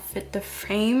do not fit the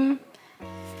frame,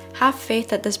 have faith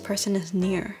that this person is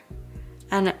near.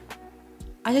 And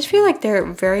I just feel like they're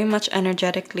very much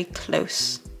energetically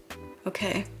close.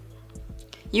 Okay,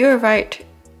 you're right.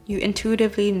 You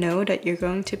intuitively know that you're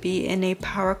going to be in a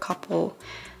power couple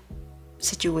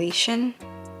situation.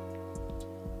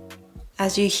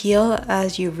 As you heal,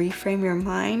 as you reframe your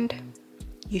mind,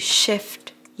 you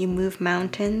shift, you move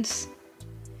mountains,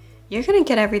 you're gonna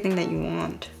get everything that you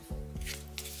want.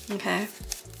 Okay?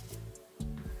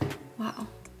 Wow.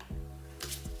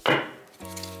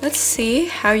 Let's see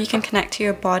how you can connect to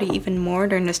your body even more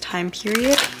during this time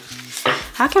period.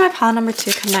 How can my pile number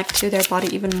 2 connect to their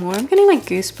body even more? I'm getting like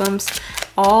goosebumps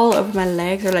all over my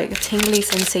legs, or like a tingly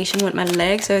sensation with my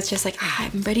legs. So it's just like,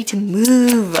 I'm ready to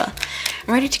move.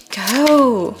 I'm ready to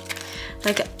go.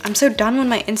 Like, I'm so done with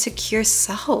my insecure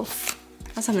self.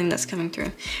 That's something that's coming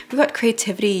through. We got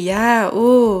creativity. Yeah,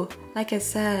 ooh, like I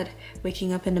said,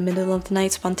 waking up in the middle of the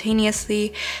night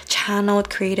spontaneously, channeled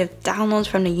creative downloads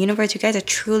from the universe. You guys are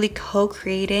truly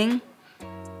co-creating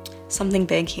something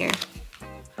big here.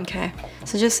 Okay,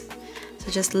 so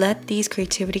just let these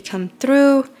creativity come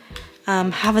through.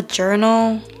 Have a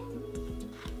journal.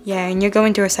 Yeah, and you're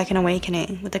going through a second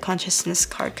awakening with the consciousness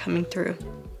card coming through.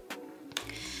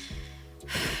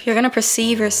 You're gonna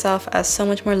perceive yourself as so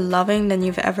much more loving than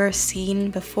you've ever seen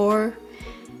before.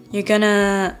 You're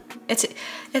gonna, it's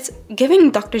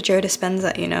giving Dr. Joe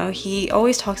Dispenza, you know, he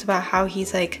always talks about how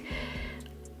he's like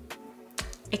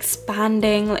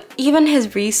expanding, like even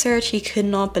his research, he could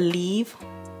not believe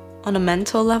on a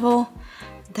mental level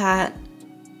that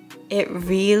it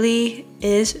really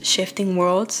is shifting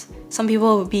worlds. Some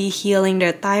people will be healing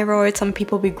their thyroid, some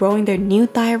people will be growing their new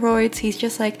thyroids. He's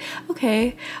just like,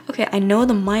 okay, I know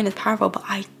the mind is powerful, but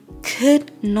I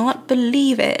could not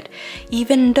believe it,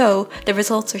 even though the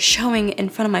results are showing in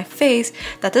front of my face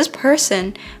that this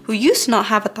person who used to not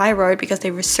have a thyroid because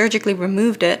they surgically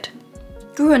removed it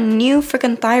grew a new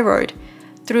freaking thyroid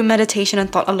through meditation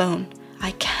and thought alone.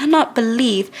 I cannot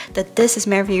believe that this is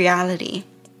my reality.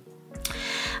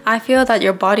 I feel that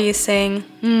your body is saying,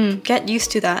 get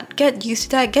used to that, get used to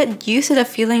that, get used to the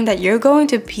feeling that you're going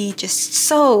to be just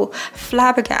so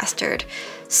flabbergasted,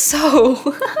 so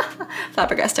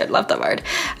flabbergasted, love that word,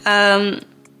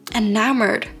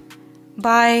 enamored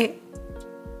by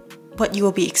what you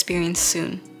will be experiencing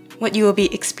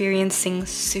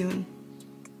soon.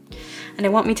 And I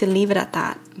want me to leave it at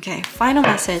that. Okay, final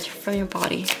message from your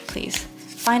body, please.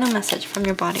 Final message from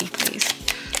your body, please.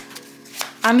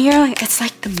 I'm here like, it's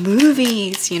like the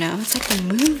movies, you know? It's like the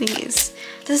movies.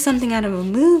 This is something out of a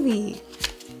movie.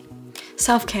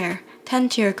 Self-care.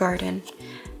 Tend to your garden.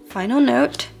 Final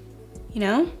note, you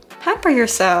know? Pamper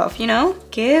yourself, you know?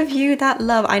 Give you that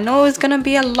love. I know it's gonna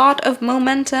be a lot of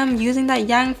momentum using that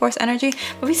yang force energy,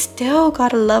 but we still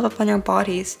gotta love upon our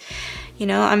bodies. You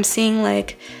know, I'm seeing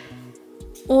like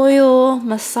oil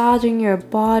massaging your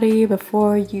body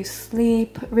before you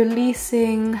sleep,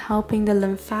 releasing, helping the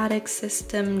lymphatic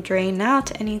system drain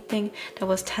out anything that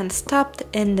was tensed up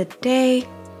in the day.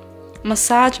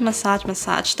 Massage.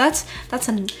 That's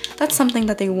something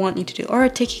that they want you to do. Or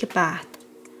taking a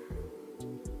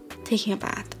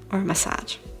bath or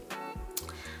massage.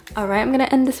 All right, I'm gonna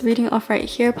end this reading off right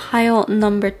here. Pile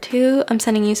number 2. I'm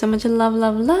sending you so much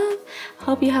love.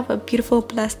 Hope you have a beautiful,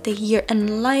 blessed day, year,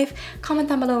 and life. Comment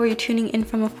down below where you're tuning in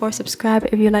from. Of course, subscribe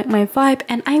if you like my vibe,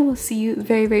 and I will see you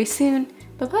very, very soon.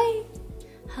 Bye-bye.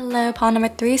 Hello, pile number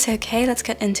 3. So, okay, let's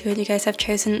get into it. You guys have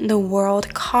chosen the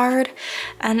World card,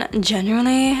 and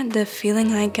generally, the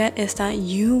feeling I get is that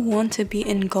you want to be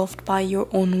engulfed by your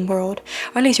own world,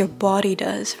 or at least your body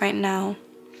does right now.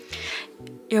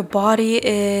 Your body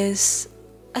is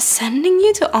ascending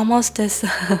you to almost this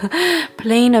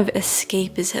plane of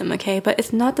escapism, okay? But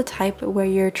it's not the type where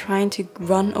you're trying to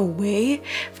run away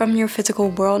from your physical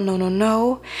world.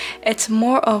 No. It's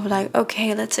more of like,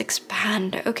 okay, let's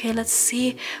expand. Okay, let's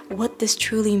see what this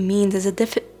truly means.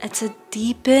 It's a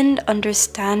deepened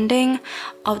understanding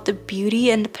of the beauty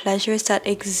and the pleasures that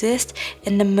exist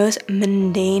in the most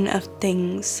mundane of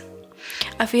things.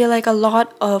 I feel like a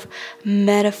lot of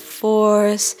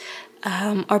metaphors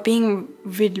are being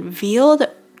revealed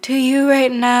to you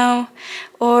right now,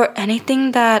 or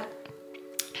anything that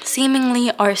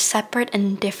seemingly are separate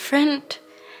and different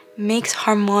makes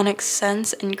harmonic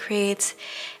sense and creates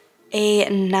a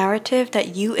narrative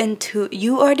that you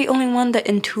are the only one that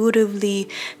intuitively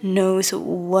knows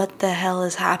what the hell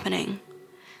is happening.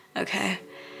 Okay,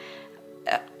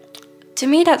 to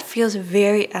me that feels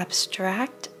very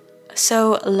abstract.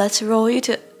 So let's roll you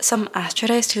to some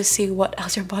astrodice to see what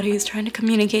else your body is trying to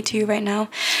communicate to you right now.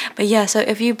 But yeah, so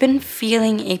if you've been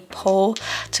feeling a pull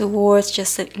towards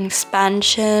just an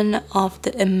expansion of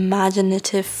the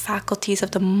imaginative faculties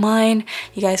of the mind,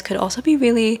 you guys could also be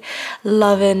really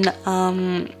loving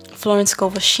Florence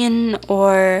Scovel-Shinn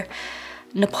or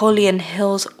Napoleon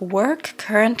Hill's work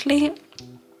currently.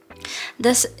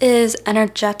 This is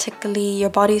energetically, your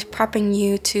body's prepping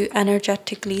you to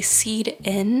energetically seed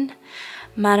in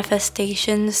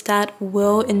manifestations that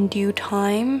will in due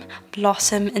time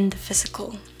blossom in the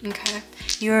physical. Okay,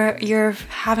 you're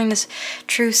having this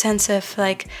true sense of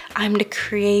like, I'm the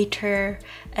creator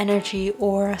energy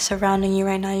aura surrounding you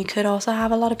right now. You could also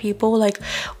have a lot of people like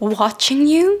watching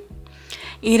you,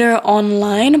 either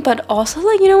online, but also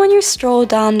like, you know, when you stroll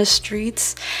down the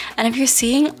streets, and if you're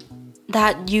seeing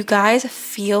that you guys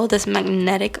feel this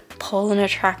magnetic pull and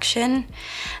attraction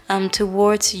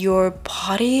towards your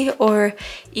body, or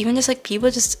even just like people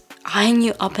just eyeing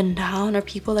you up and down, or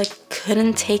people like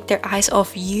couldn't take their eyes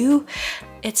off you,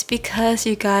 it's because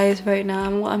you guys right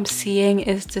now, what I'm seeing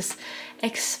is this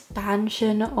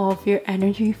expansion of your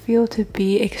energy field to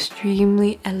be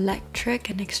extremely electric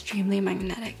and extremely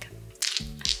magnetic.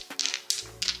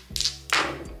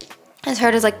 This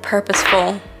heart is like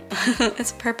purposeful.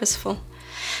 It's purposeful.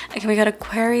 Okay, we got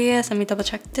Aquarius. Let me double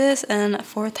check this. And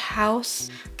 4th house.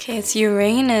 Okay, it's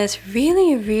Uranus.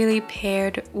 Really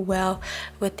paired well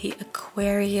with the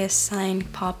Aquarius sign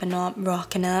popping up,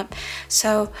 rocking up.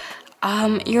 So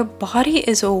your body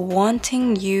is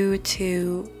wanting you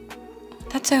to...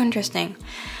 That's so interesting.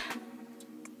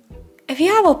 If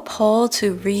you have a pull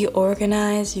to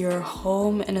reorganize your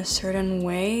home in a certain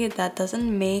way that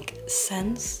doesn't make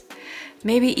sense,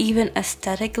 maybe even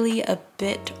aesthetically a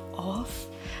bit off,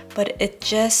 but it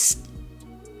just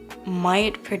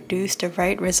might produce the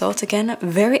right results. Again,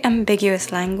 very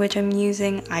ambiguous language I'm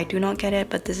using. I do not get it,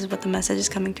 but this is what the message is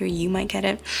coming through. You might get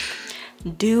it.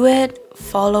 Do it,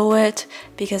 follow it,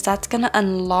 because that's gonna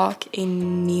unlock a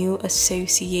new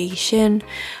association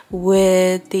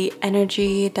with the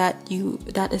energy that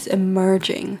is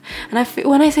emerging. And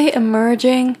when I say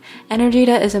emerging, energy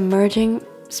that is emerging,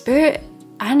 spirit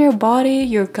and your body,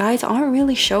 your guides aren't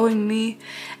really showing me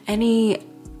any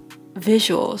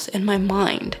visuals in my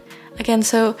mind. Again,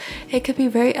 so it could be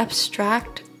very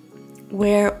abstract,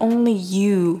 where only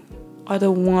you are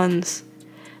the ones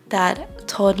that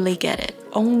totally get it.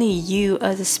 Only you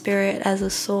as a spirit, as a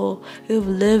soul, who've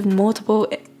lived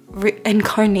multiple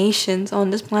incarnations on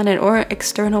this planet or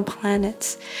external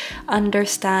planets,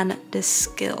 understand this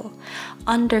skill,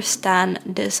 understand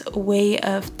this way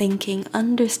of thinking,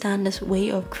 understand this way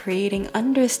of creating,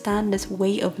 understand this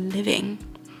way of living.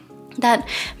 That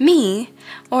me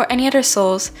or any other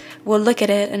souls will look at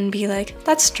it and be like,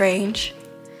 that's strange,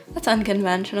 that's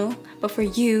unconventional, but for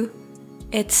you,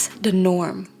 it's the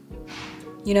norm.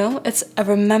 You know, it's a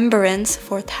remembrance,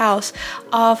 4th house,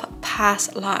 of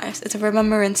past lives. It's a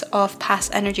remembrance of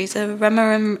past energies, a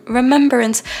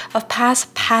remembrance of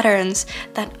past patterns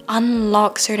that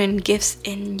unlock certain gifts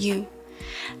in you.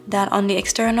 That on the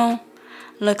external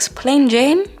looks plain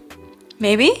Jane,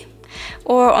 maybe,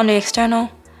 or on the external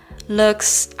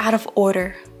looks out of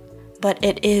order, but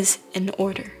it is in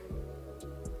order.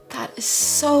 That is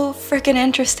so freaking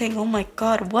interesting. Oh my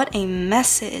god, what a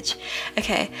message.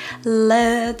 Okay,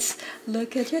 let's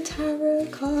look at your tarot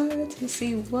cards and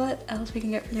see what else we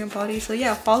can get from your body. So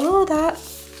yeah, follow that.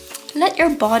 Let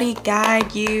your body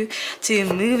guide you to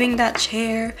moving that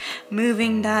chair,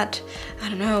 moving that, I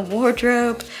don't know,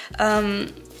 wardrobe,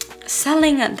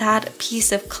 selling that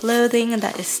piece of clothing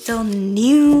that is still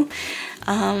new,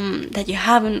 that you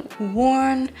haven't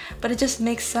worn, but it just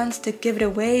makes sense to give it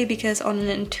away, because on an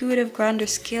intuitive, grander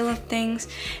scale of things,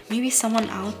 maybe someone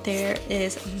out there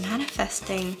is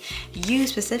manifesting you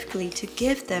specifically to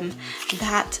give them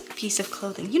that piece of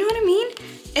clothing. You know what I mean?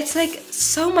 It's like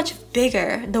so much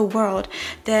bigger, the world,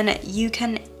 than you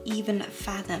can even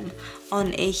fathom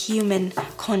on a human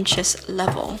conscious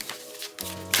level.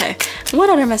 Okay,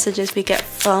 what other messages we get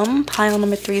from pile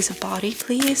number 3's body,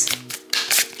 please?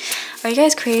 Are you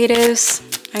guys creatives?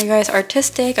 Are you guys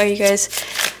artistic? Are you guys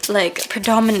like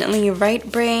predominantly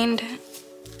right-brained?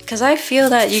 Because I feel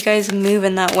that you guys move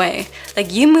in that way.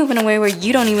 Like you move in a way where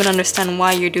you don't even understand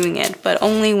why you're doing it, but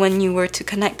only when you were to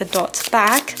connect the dots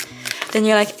back, then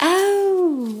you're like,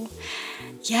 oh,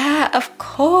 yeah, of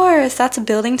course, that's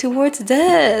building towards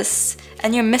this.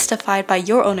 And you're mystified by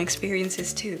your own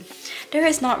experiences too. There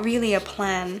is not really a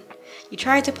plan. You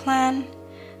try to plan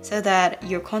so that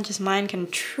your conscious mind can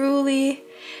truly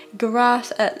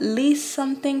grasp at least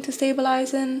something to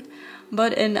stabilize in,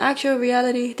 but in actual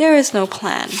reality, there is no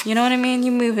plan. You know what I mean?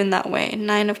 You move in that way.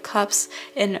 9 of Cups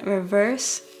in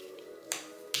reverse.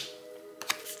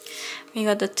 We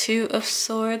got the 2 of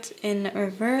Swords in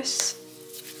reverse.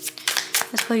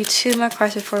 Let's pull you 2 more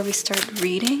cards before we start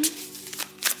reading.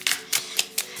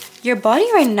 Your body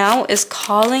right now is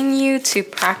calling you to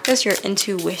practice your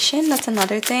intuition. That's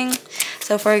another thing.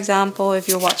 So for example, if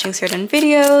you're watching certain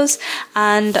videos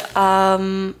and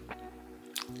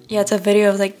yeah, it's a video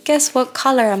of like, guess what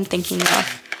color I'm thinking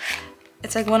of.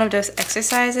 It's like one of those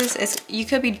exercises. You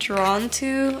could be drawn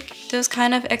to those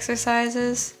kind of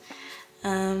exercises.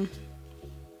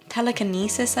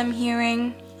 Telekinesis, I'm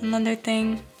hearing, another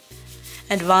thing.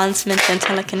 Advancement in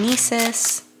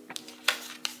telekinesis.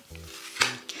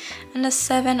 And the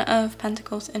 7 of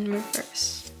Pentacles in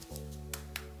reverse.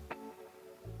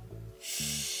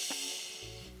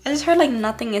 I just heard like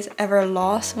nothing is ever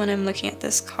lost when I'm looking at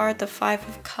this card, the 5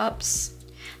 of Cups.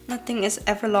 Nothing is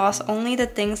ever lost. Only the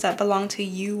things that belong to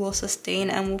you will sustain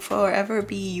and will forever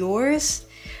be yours.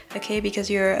 Okay, because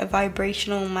you're a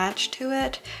vibrational match to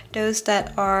it. Those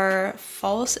that are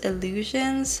false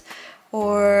illusions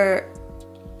or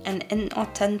an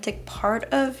inauthentic part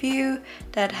of you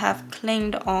that have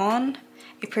clinged on,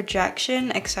 a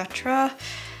projection, etc.,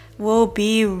 will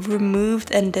be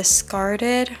removed and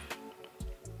discarded.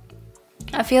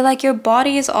 I feel like your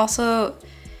body is also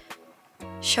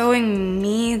showing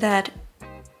me that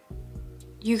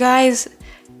you guys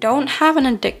don't have an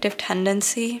addictive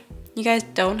tendency. You guys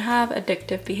don't have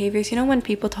addictive behaviors. You know, when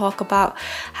people talk about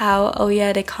how, oh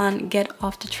yeah, they can't get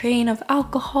off the train of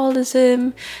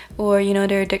alcoholism, or, you know,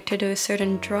 they're addicted to a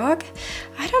certain drug.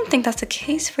 I don't think that's the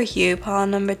case for you, pile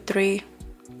number 3.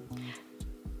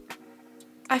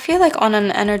 I feel like on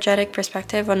an energetic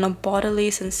perspective, on a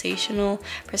bodily, sensational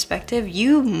perspective,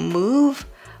 you move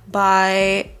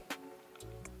by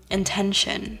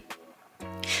intention.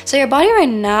 So your body right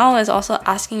now is also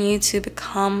asking you to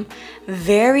become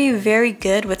very, very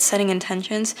good with setting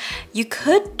intentions. You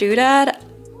could do that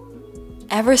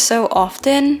ever so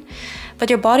often, but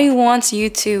your body wants you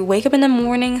to wake up in the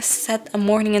morning, set a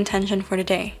morning intention for the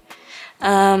day.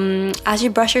 As you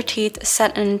brush your teeth,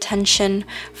 set an intention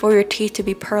for your teeth to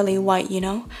be pearly white, you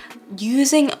know?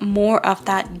 Using more of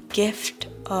that gift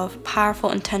of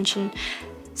powerful intention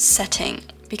setting,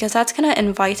 because that's gonna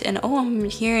invite in, oh, I'm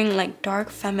hearing like dark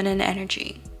feminine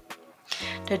energy.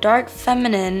 The dark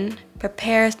feminine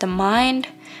prepares the mind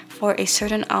for a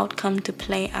certain outcome to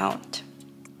play out.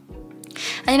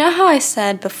 And you know how I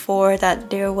said before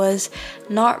that there was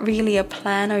not really a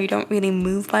plan, or you don't really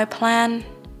move by plan?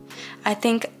 I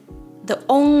think the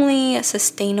only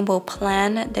sustainable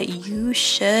plan that you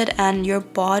should and your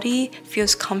body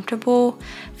feels comfortable,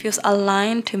 feels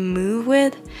aligned to move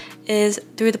with, is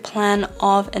through the plan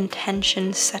of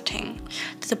intention setting,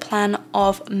 through the plan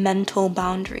of mental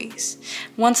boundaries.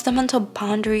 Once the mental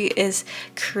boundary is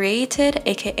created,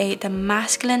 aka the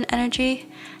masculine energy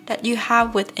that you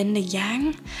have within the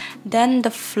yang, then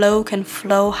the flow can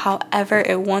flow however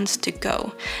it wants to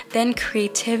go. Then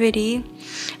creativity,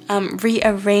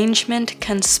 rearrangement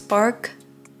can spark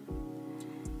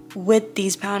with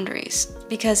these boundaries.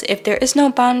 Because if there is no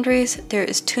boundaries, there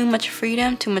is too much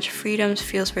freedom. Too much freedom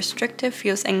feels restrictive,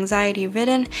 feels anxiety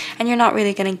ridden, and you're not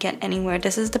really gonna get anywhere.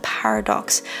 This is the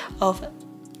paradox of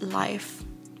life.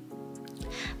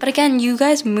 But again, you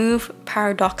guys move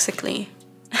paradoxically.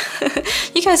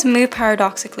 You guys move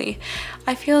paradoxically.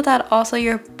 I feel that also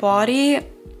your body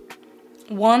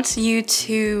wants you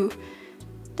to...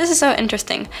 This is so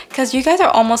interesting, because you guys are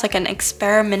almost like an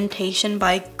experimentation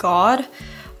by God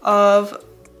of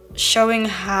showing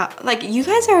how, like, you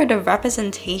guys are the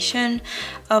representation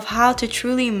of how to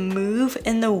truly move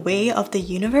in the way of the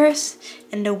universe,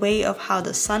 in the way of how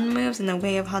the sun moves, in the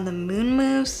way of how the moon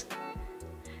moves,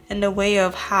 in the way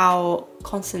of how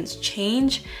constant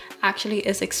change actually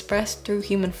is expressed through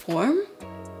human form.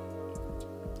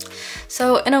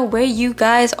 So in a way, you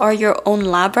guys are your own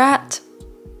lab rat.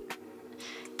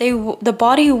 The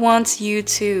body wants you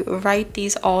to write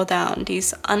these all down,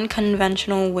 these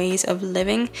unconventional ways of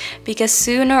living, because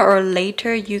sooner or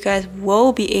later you guys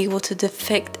will be able to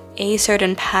depict a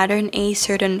certain pattern, a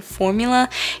certain formula,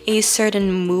 a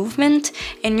certain movement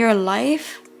in your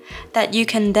life that you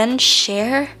can then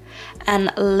share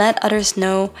and let others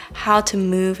know how to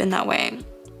move in that way.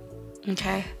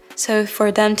 Okay? So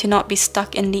for them to not be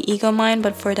stuck in the ego mind,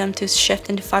 but for them to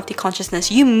shift into 5D consciousness.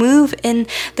 You move in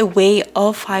the way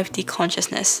of 5D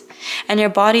consciousness. And your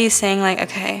body is saying like,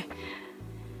 okay,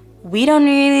 we don't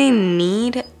really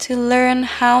need to learn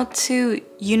how to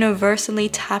universally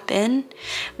tap in.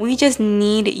 We just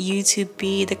need you to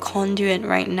be the conduit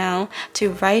right now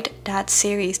to write that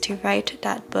series, to write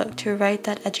that book, to write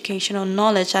that educational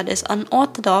knowledge that is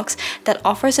unorthodox, that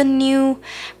offers a new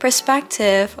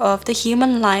perspective of the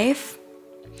human life,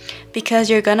 because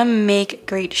you're gonna make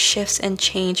great shifts and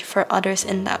change for others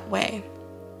in that way.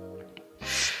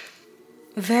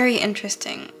 Very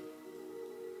interesting.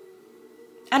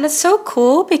 And it's so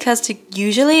cool because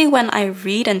usually when I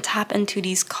read and tap into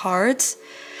these cards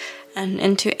and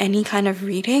into any kind of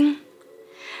reading,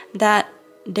 that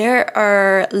there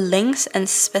are links and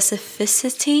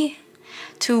specificity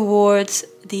towards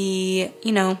the,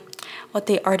 you know, what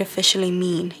they artificially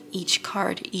mean, each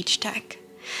card, each deck.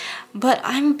 But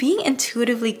I'm being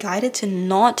intuitively guided to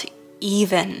not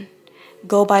even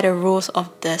go by the rules of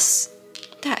this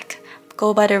deck.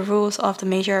 Go by the rules of the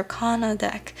Major Arcana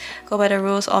deck. Go by the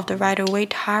rules of the Rider-Waite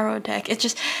Tarot deck. It's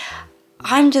just,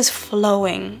 I'm just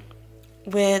flowing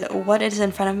with what is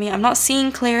in front of me. I'm not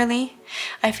seeing clearly.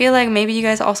 I feel like maybe you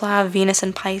guys also have Venus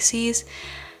and Pisces.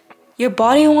 Your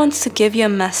body wants to give you a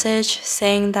message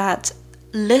saying that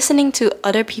listening to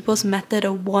other people's method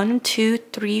of 1, 2,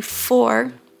 3,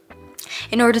 4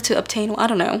 in order to obtain, I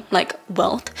don't know, like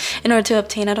wealth, in order to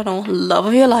obtain, I don't know, love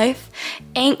of your life,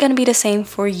 ain't gonna be the same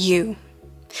for you.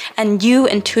 And you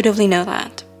intuitively know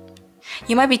that.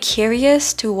 You might be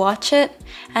curious to watch it,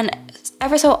 and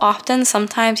ever so often,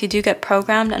 sometimes you do get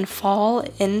programmed and fall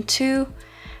into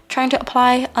trying to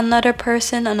apply another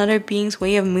person, another being's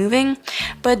way of moving,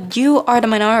 but you are the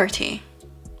minority.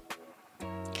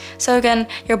 So again,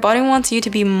 your body wants you to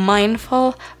be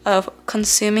mindful of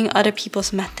consuming other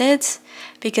people's methods,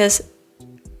 because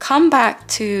come back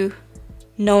to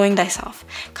knowing thyself.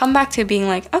 Come back to being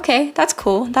like, okay, that's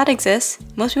cool, that exists.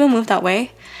 Most people move that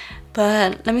way.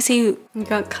 But let me see, you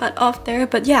got cut off there.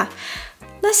 But yeah,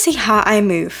 let's see how I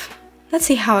move. Let's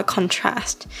see how it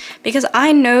contrasts. Because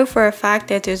I know for a fact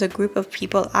that there's a group of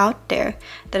people out there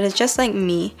that is just like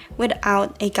me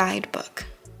without a guidebook.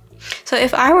 So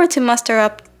if I were to muster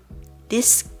up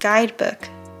this guidebook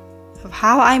of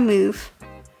how I move,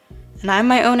 and I'm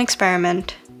my own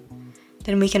experiment,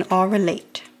 then we can all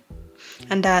relate.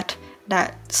 And that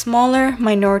smaller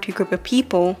minority group of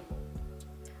people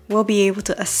will be able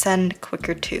to ascend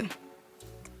quicker too.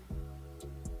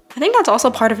 I think that's also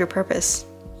part of your purpose.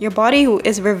 Your body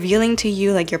is revealing to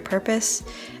you like your purpose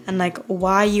and like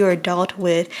why you are dealt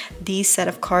with these set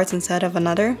of cards instead of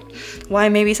another. Why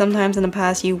maybe sometimes in the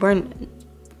past you weren't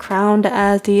crowned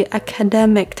as the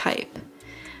academic type.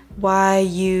 Why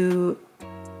you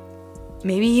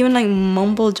maybe even like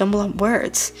mumble jumble up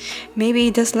words.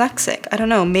 Maybe dyslexic. I don't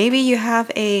know. Maybe you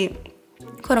have a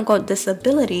quote unquote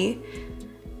disability.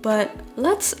 But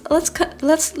let's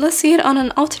see it on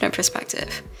an alternate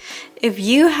perspective. If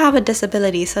you have a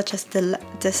disability such as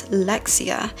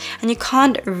dyslexia and you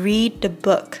can't read the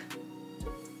book,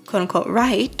 quote unquote,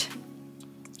 right,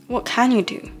 what can you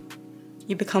do?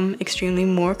 You become extremely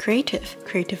more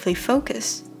creatively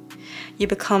focused. You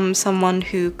become someone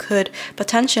who could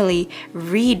potentially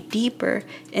read deeper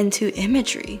into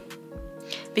imagery.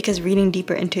 Because reading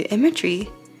deeper into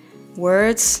imagery,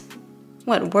 words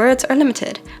are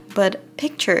limited, but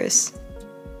pictures,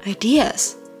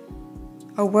 ideas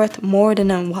are worth more than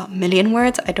a million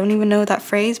words? I don't even know that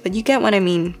phrase, but you get what I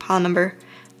mean. Pile number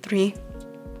 3.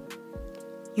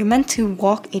 You're meant to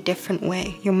walk a different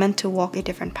way. You're meant to walk a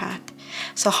different path.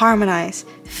 So harmonize,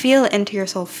 feel into your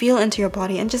soul, feel into your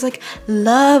body, and just like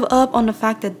love up on the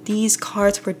fact that these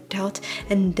cards were dealt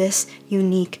in this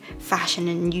unique fashion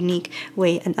and unique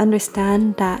way, and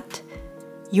understand that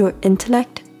your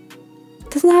intellect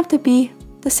doesn't have to be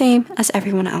the same as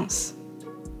everyone else.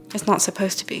 It's not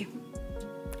supposed to be.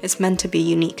 It's meant to be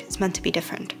unique. It's meant to be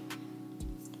different.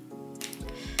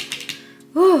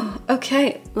 Ooh,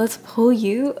 okay, let's pull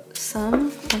you some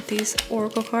of these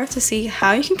oracle cards to see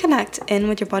how you can connect in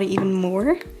with your body even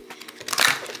more.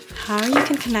 How you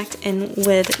can connect in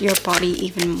with your body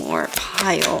even more.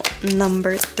 Pile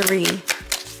number 3.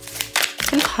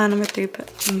 And pile number 3,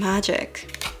 but magic.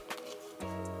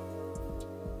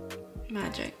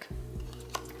 Magic.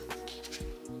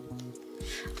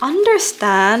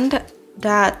 Understand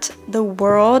that the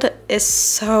world is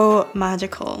so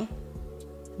magical.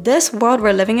 This world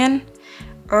we're living in,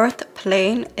 Earth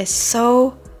plane, is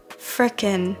so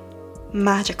freaking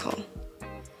magical.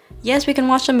 Yes, we can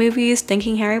watch the movies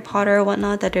thinking Harry Potter or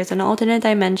whatnot, that there's an alternate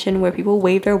dimension where people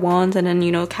wave their wands and then,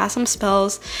 you know, cast some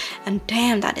spells. And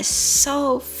damn, that is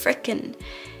so freaking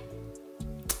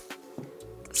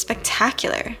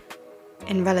spectacular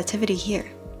in relativity here.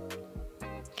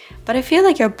 But I feel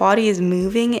like your body is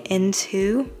moving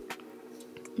into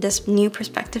this new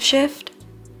perspective shift,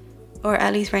 or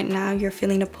at least right now you're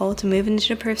feeling the pull to move into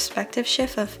the perspective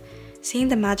shift of seeing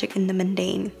the magic in the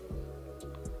mundane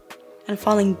and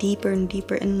falling deeper and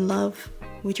deeper in love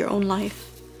with your own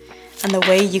life and the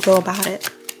way you go about it.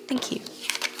 Thank you.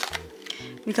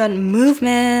 We got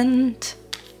movement.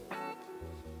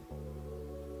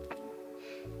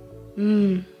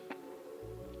 On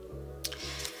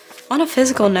a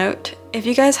physical note, if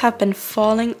you guys have been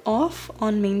falling off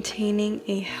on maintaining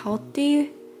a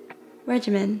healthy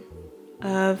regimen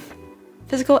of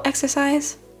physical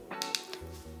exercise,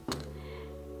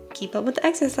 keep up with the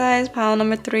exercise. Pile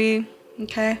number 3.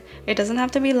 Okay, it doesn't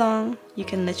have to be long. You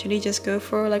can literally just go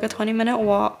for like a 20-minute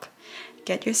walk.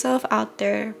 Get yourself out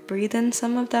there, breathe in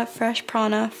some of that fresh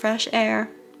prana, fresh air.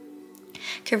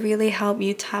 Could really help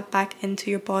you tap back into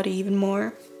your body even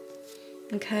more.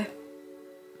 Okay,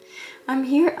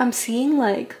 I'm seeing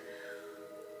like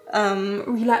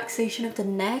relaxation of the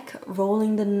neck,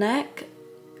 rolling the neck.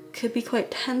 Could be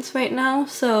quite tense right now,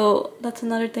 so that's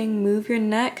another thing. Move your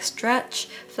neck, stretch,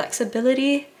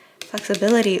 flexibility.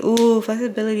 Ooh,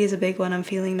 flexibility is a big one I'm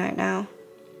feeling right now.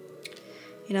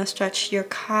 You know, stretch your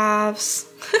calves,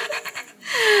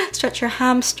 stretch your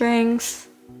hamstrings.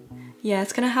 Yeah,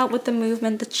 it's gonna help with the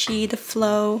movement, the chi, the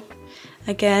flow.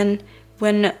 Again,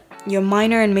 when your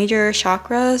minor and major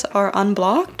chakras are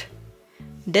unblocked,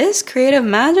 this creative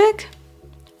magic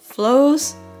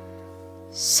flows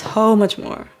so much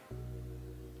more.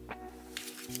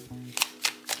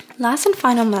 Last and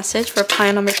final message for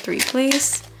pile number 3,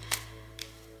 please.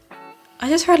 I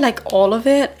just heard like all of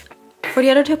it. For the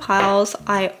other 2 piles,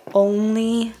 I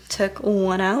only took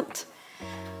 1 out.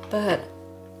 But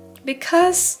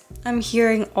because I'm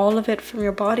hearing all of it from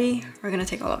your body, we're gonna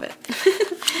take all of it.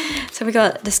 So we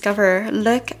got discover,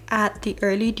 look at the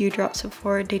early dewdrops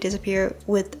before they disappear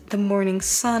with the morning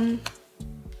sun.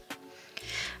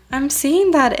 I'm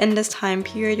seeing that in this time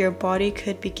period, your body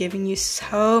could be giving you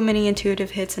so many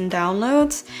intuitive hits and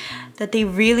downloads that they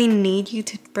really need you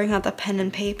to bring out the pen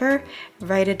and paper,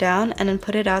 write it down, and then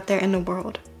put it out there in the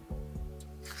world.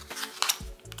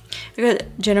 We got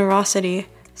generosity,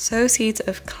 sow seeds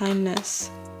of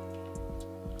kindness.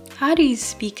 How do you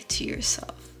speak to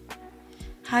yourself?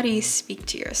 How do you speak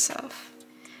to yourself?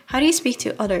 How do you speak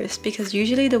to others? Because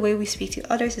usually the way we speak to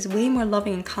others is way more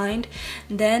loving and kind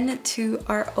than to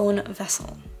our own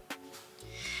vessel.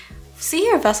 See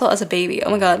your vessel as a baby. Oh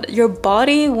my god, your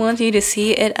body wants you to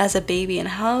see it as a baby. And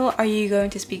how are you going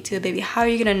to speak to a baby? How are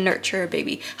you going to nurture a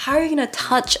baby? How are you going to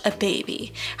touch a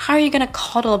baby? How are you going to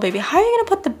coddle a baby? How are you going to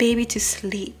put the baby to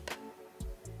sleep?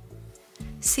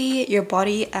 See your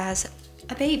body as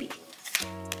a baby.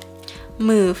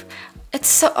 Move. It's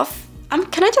so...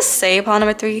 can I just say, pile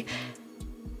number 3?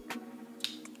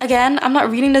 Again, I'm not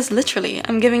reading this literally.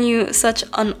 I'm giving you such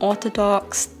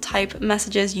unorthodox type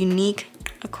messages, unique.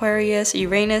 Aquarius,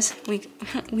 Uranus,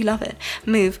 we love it.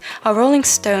 Move. A rolling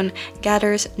stone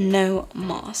gathers no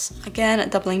moss. Again,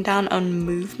 doubling down on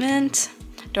movement.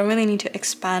 Don't really need to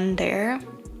expand there.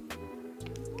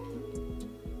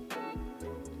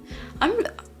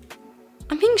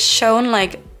 I'm being shown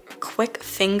like quick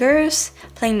fingers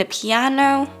playing the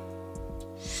piano.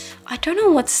 I don't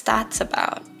know what that's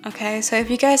about, okay? So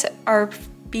if you guys are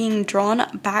being drawn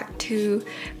back to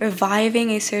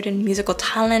reviving a certain musical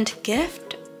talent,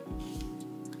 gift,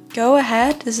 go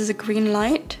ahead. This is a green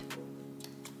light.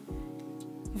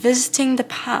 Visiting the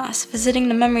past, visiting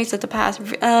the memories of the past.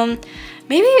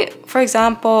 Maybe, for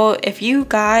example, if you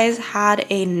guys had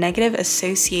a negative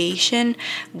association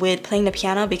with playing the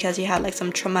piano because you had like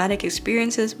some traumatic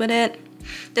experiences with it,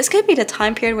 this could be the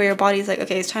time period where your body's like,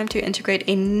 okay, it's time to integrate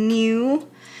a new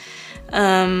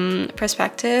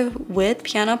perspective with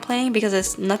piano playing, because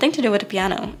it's nothing to do with the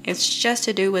piano. It's just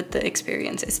to do with the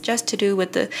experience. It's just to do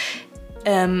with the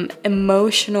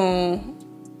emotional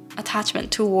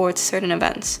attachment towards certain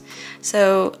events.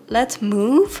 So let's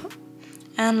move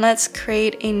and let's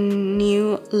create a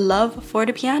new love for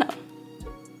the piano.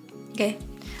 Okay.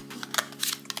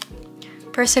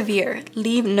 Persevere,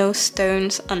 leave no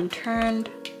stones unturned.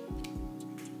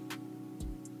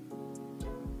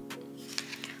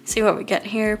 See what we get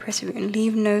here. Persevere and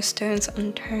leave no stones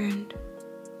unturned.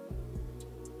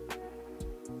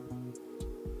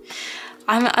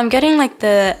 I'm getting like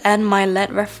the Ed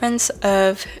Milet reference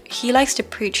of, he likes to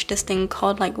preach this thing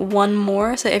called like one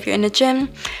more. So if you're in the gym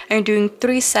and you're doing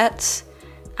 3 sets,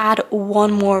 add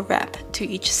 1 more rep to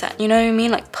each set. You know what I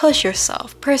mean? Like push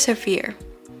yourself, persevere.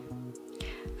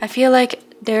 I feel like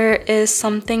there is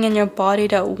something in your body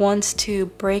that wants to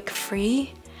break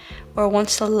free or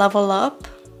wants to level up.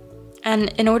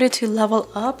 And in order to level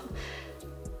up,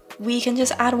 we can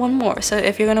just add 1 more. So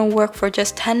if you're gonna work for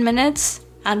just 10 minutes,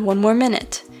 add 1 more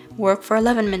minute. Work for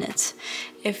 11 minutes.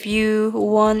 If you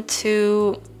want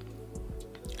to,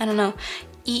 I don't know,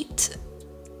 eat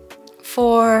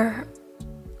for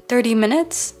 30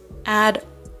 minutes, add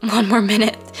 1 more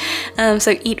minute.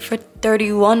 So eat for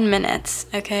 31 minutes,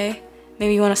 okay?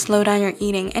 Maybe you want to slow down your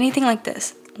eating. Anything like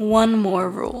this. 1 more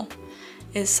rule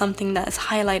is something that is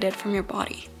highlighted from your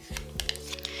body.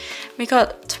 We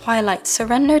got twilight.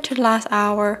 Surrender to the last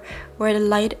hour where the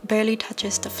light barely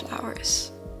touches the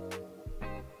flowers.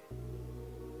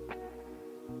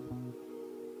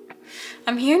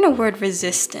 I'm hearing the word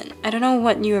resistant. I don't know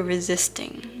what you're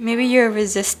resisting. Maybe you're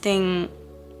resisting...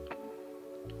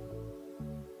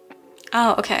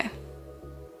 Oh, okay.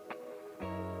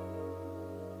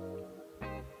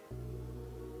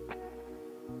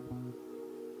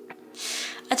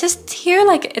 I just hear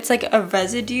like it's like a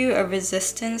residue, a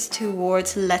resistance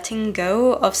towards letting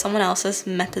go of someone else's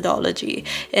methodology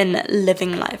in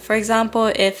living life. For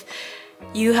example, if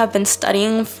you have been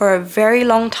studying for a very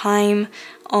long time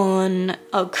on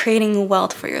creating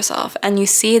wealth for yourself, and you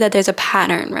see that there's a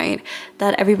pattern, right?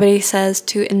 That everybody says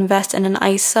to invest in an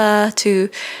Iisa, to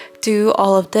do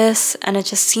all of this, and it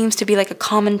just seems to be like a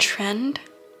common trend.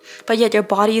 But yet your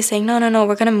body is saying, no, no, no,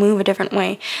 we're gonna move a different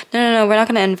way. No, no, no, we're not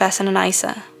gonna invest in an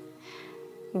Iisa.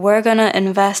 We're gonna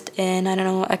invest in, I don't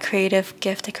know, a creative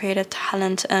gift, a creative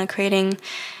talent, creating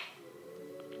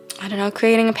I don't know,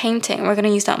 creating a painting. We're going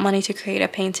to use that money to create a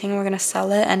painting. We're going to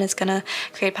sell it and it's going to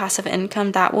create passive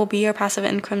income. That will be our passive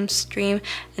income stream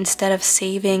instead of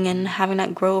saving and having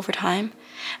that grow over time.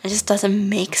 It just doesn't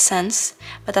make sense,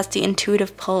 but that's the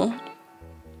intuitive pull.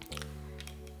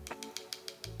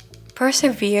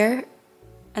 Persevere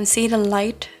and see the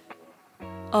light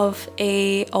of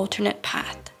a alternate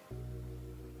path,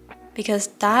 because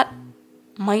that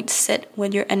might sit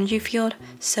with your energy field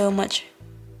so much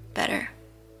better,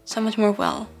 so much more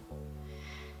well.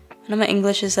 I know my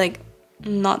English is like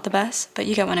not the best, but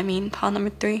you get what I mean. Pile number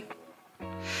 3.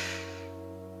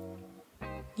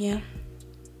 Yeah.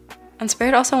 And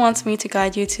Spirit also wants me to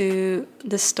guide you to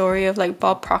the story of like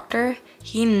Bob Proctor.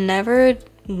 He never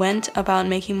went about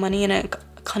making money in a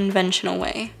conventional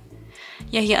way.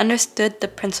 Yeah, he understood the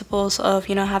principles of,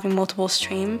 you know, having multiple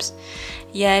streams,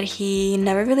 yet he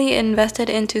never really invested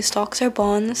into stocks or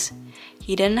bonds.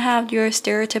 He didn't have your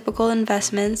stereotypical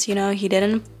investments, you know, he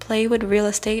didn't play with real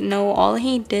estate. No, all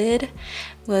he did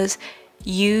was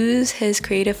use his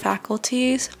creative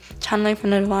faculties, channeling from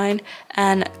the divine,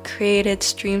 and created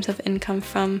streams of income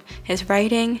from his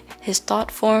writing, his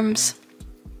thought forms,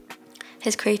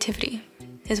 his creativity,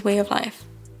 his way of life.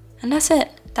 And that's it.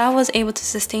 That was able to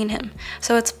sustain him.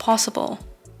 So it's possible.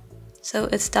 So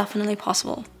it's definitely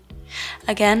possible.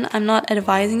 Again, I'm not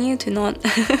advising you to not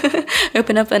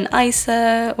open up an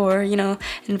Iisa or, you know,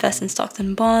 invest in stocks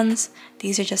and bonds.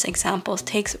 These are just examples.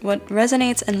 Take what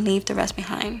resonates and leave the rest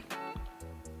behind.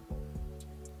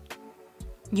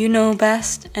 You know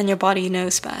best and your body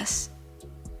knows best.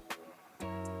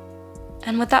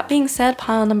 And with that being said,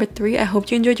 pile number 3, I hope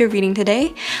you enjoyed your reading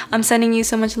today. I'm sending you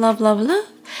so much love, love, love.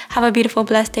 Have a beautiful,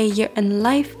 blessed day, year, and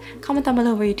life. Comment down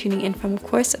below where you're tuning in from, of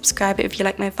course. Subscribe if you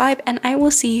like my vibe, and I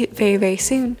will see you very, very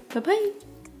soon. Bye-bye.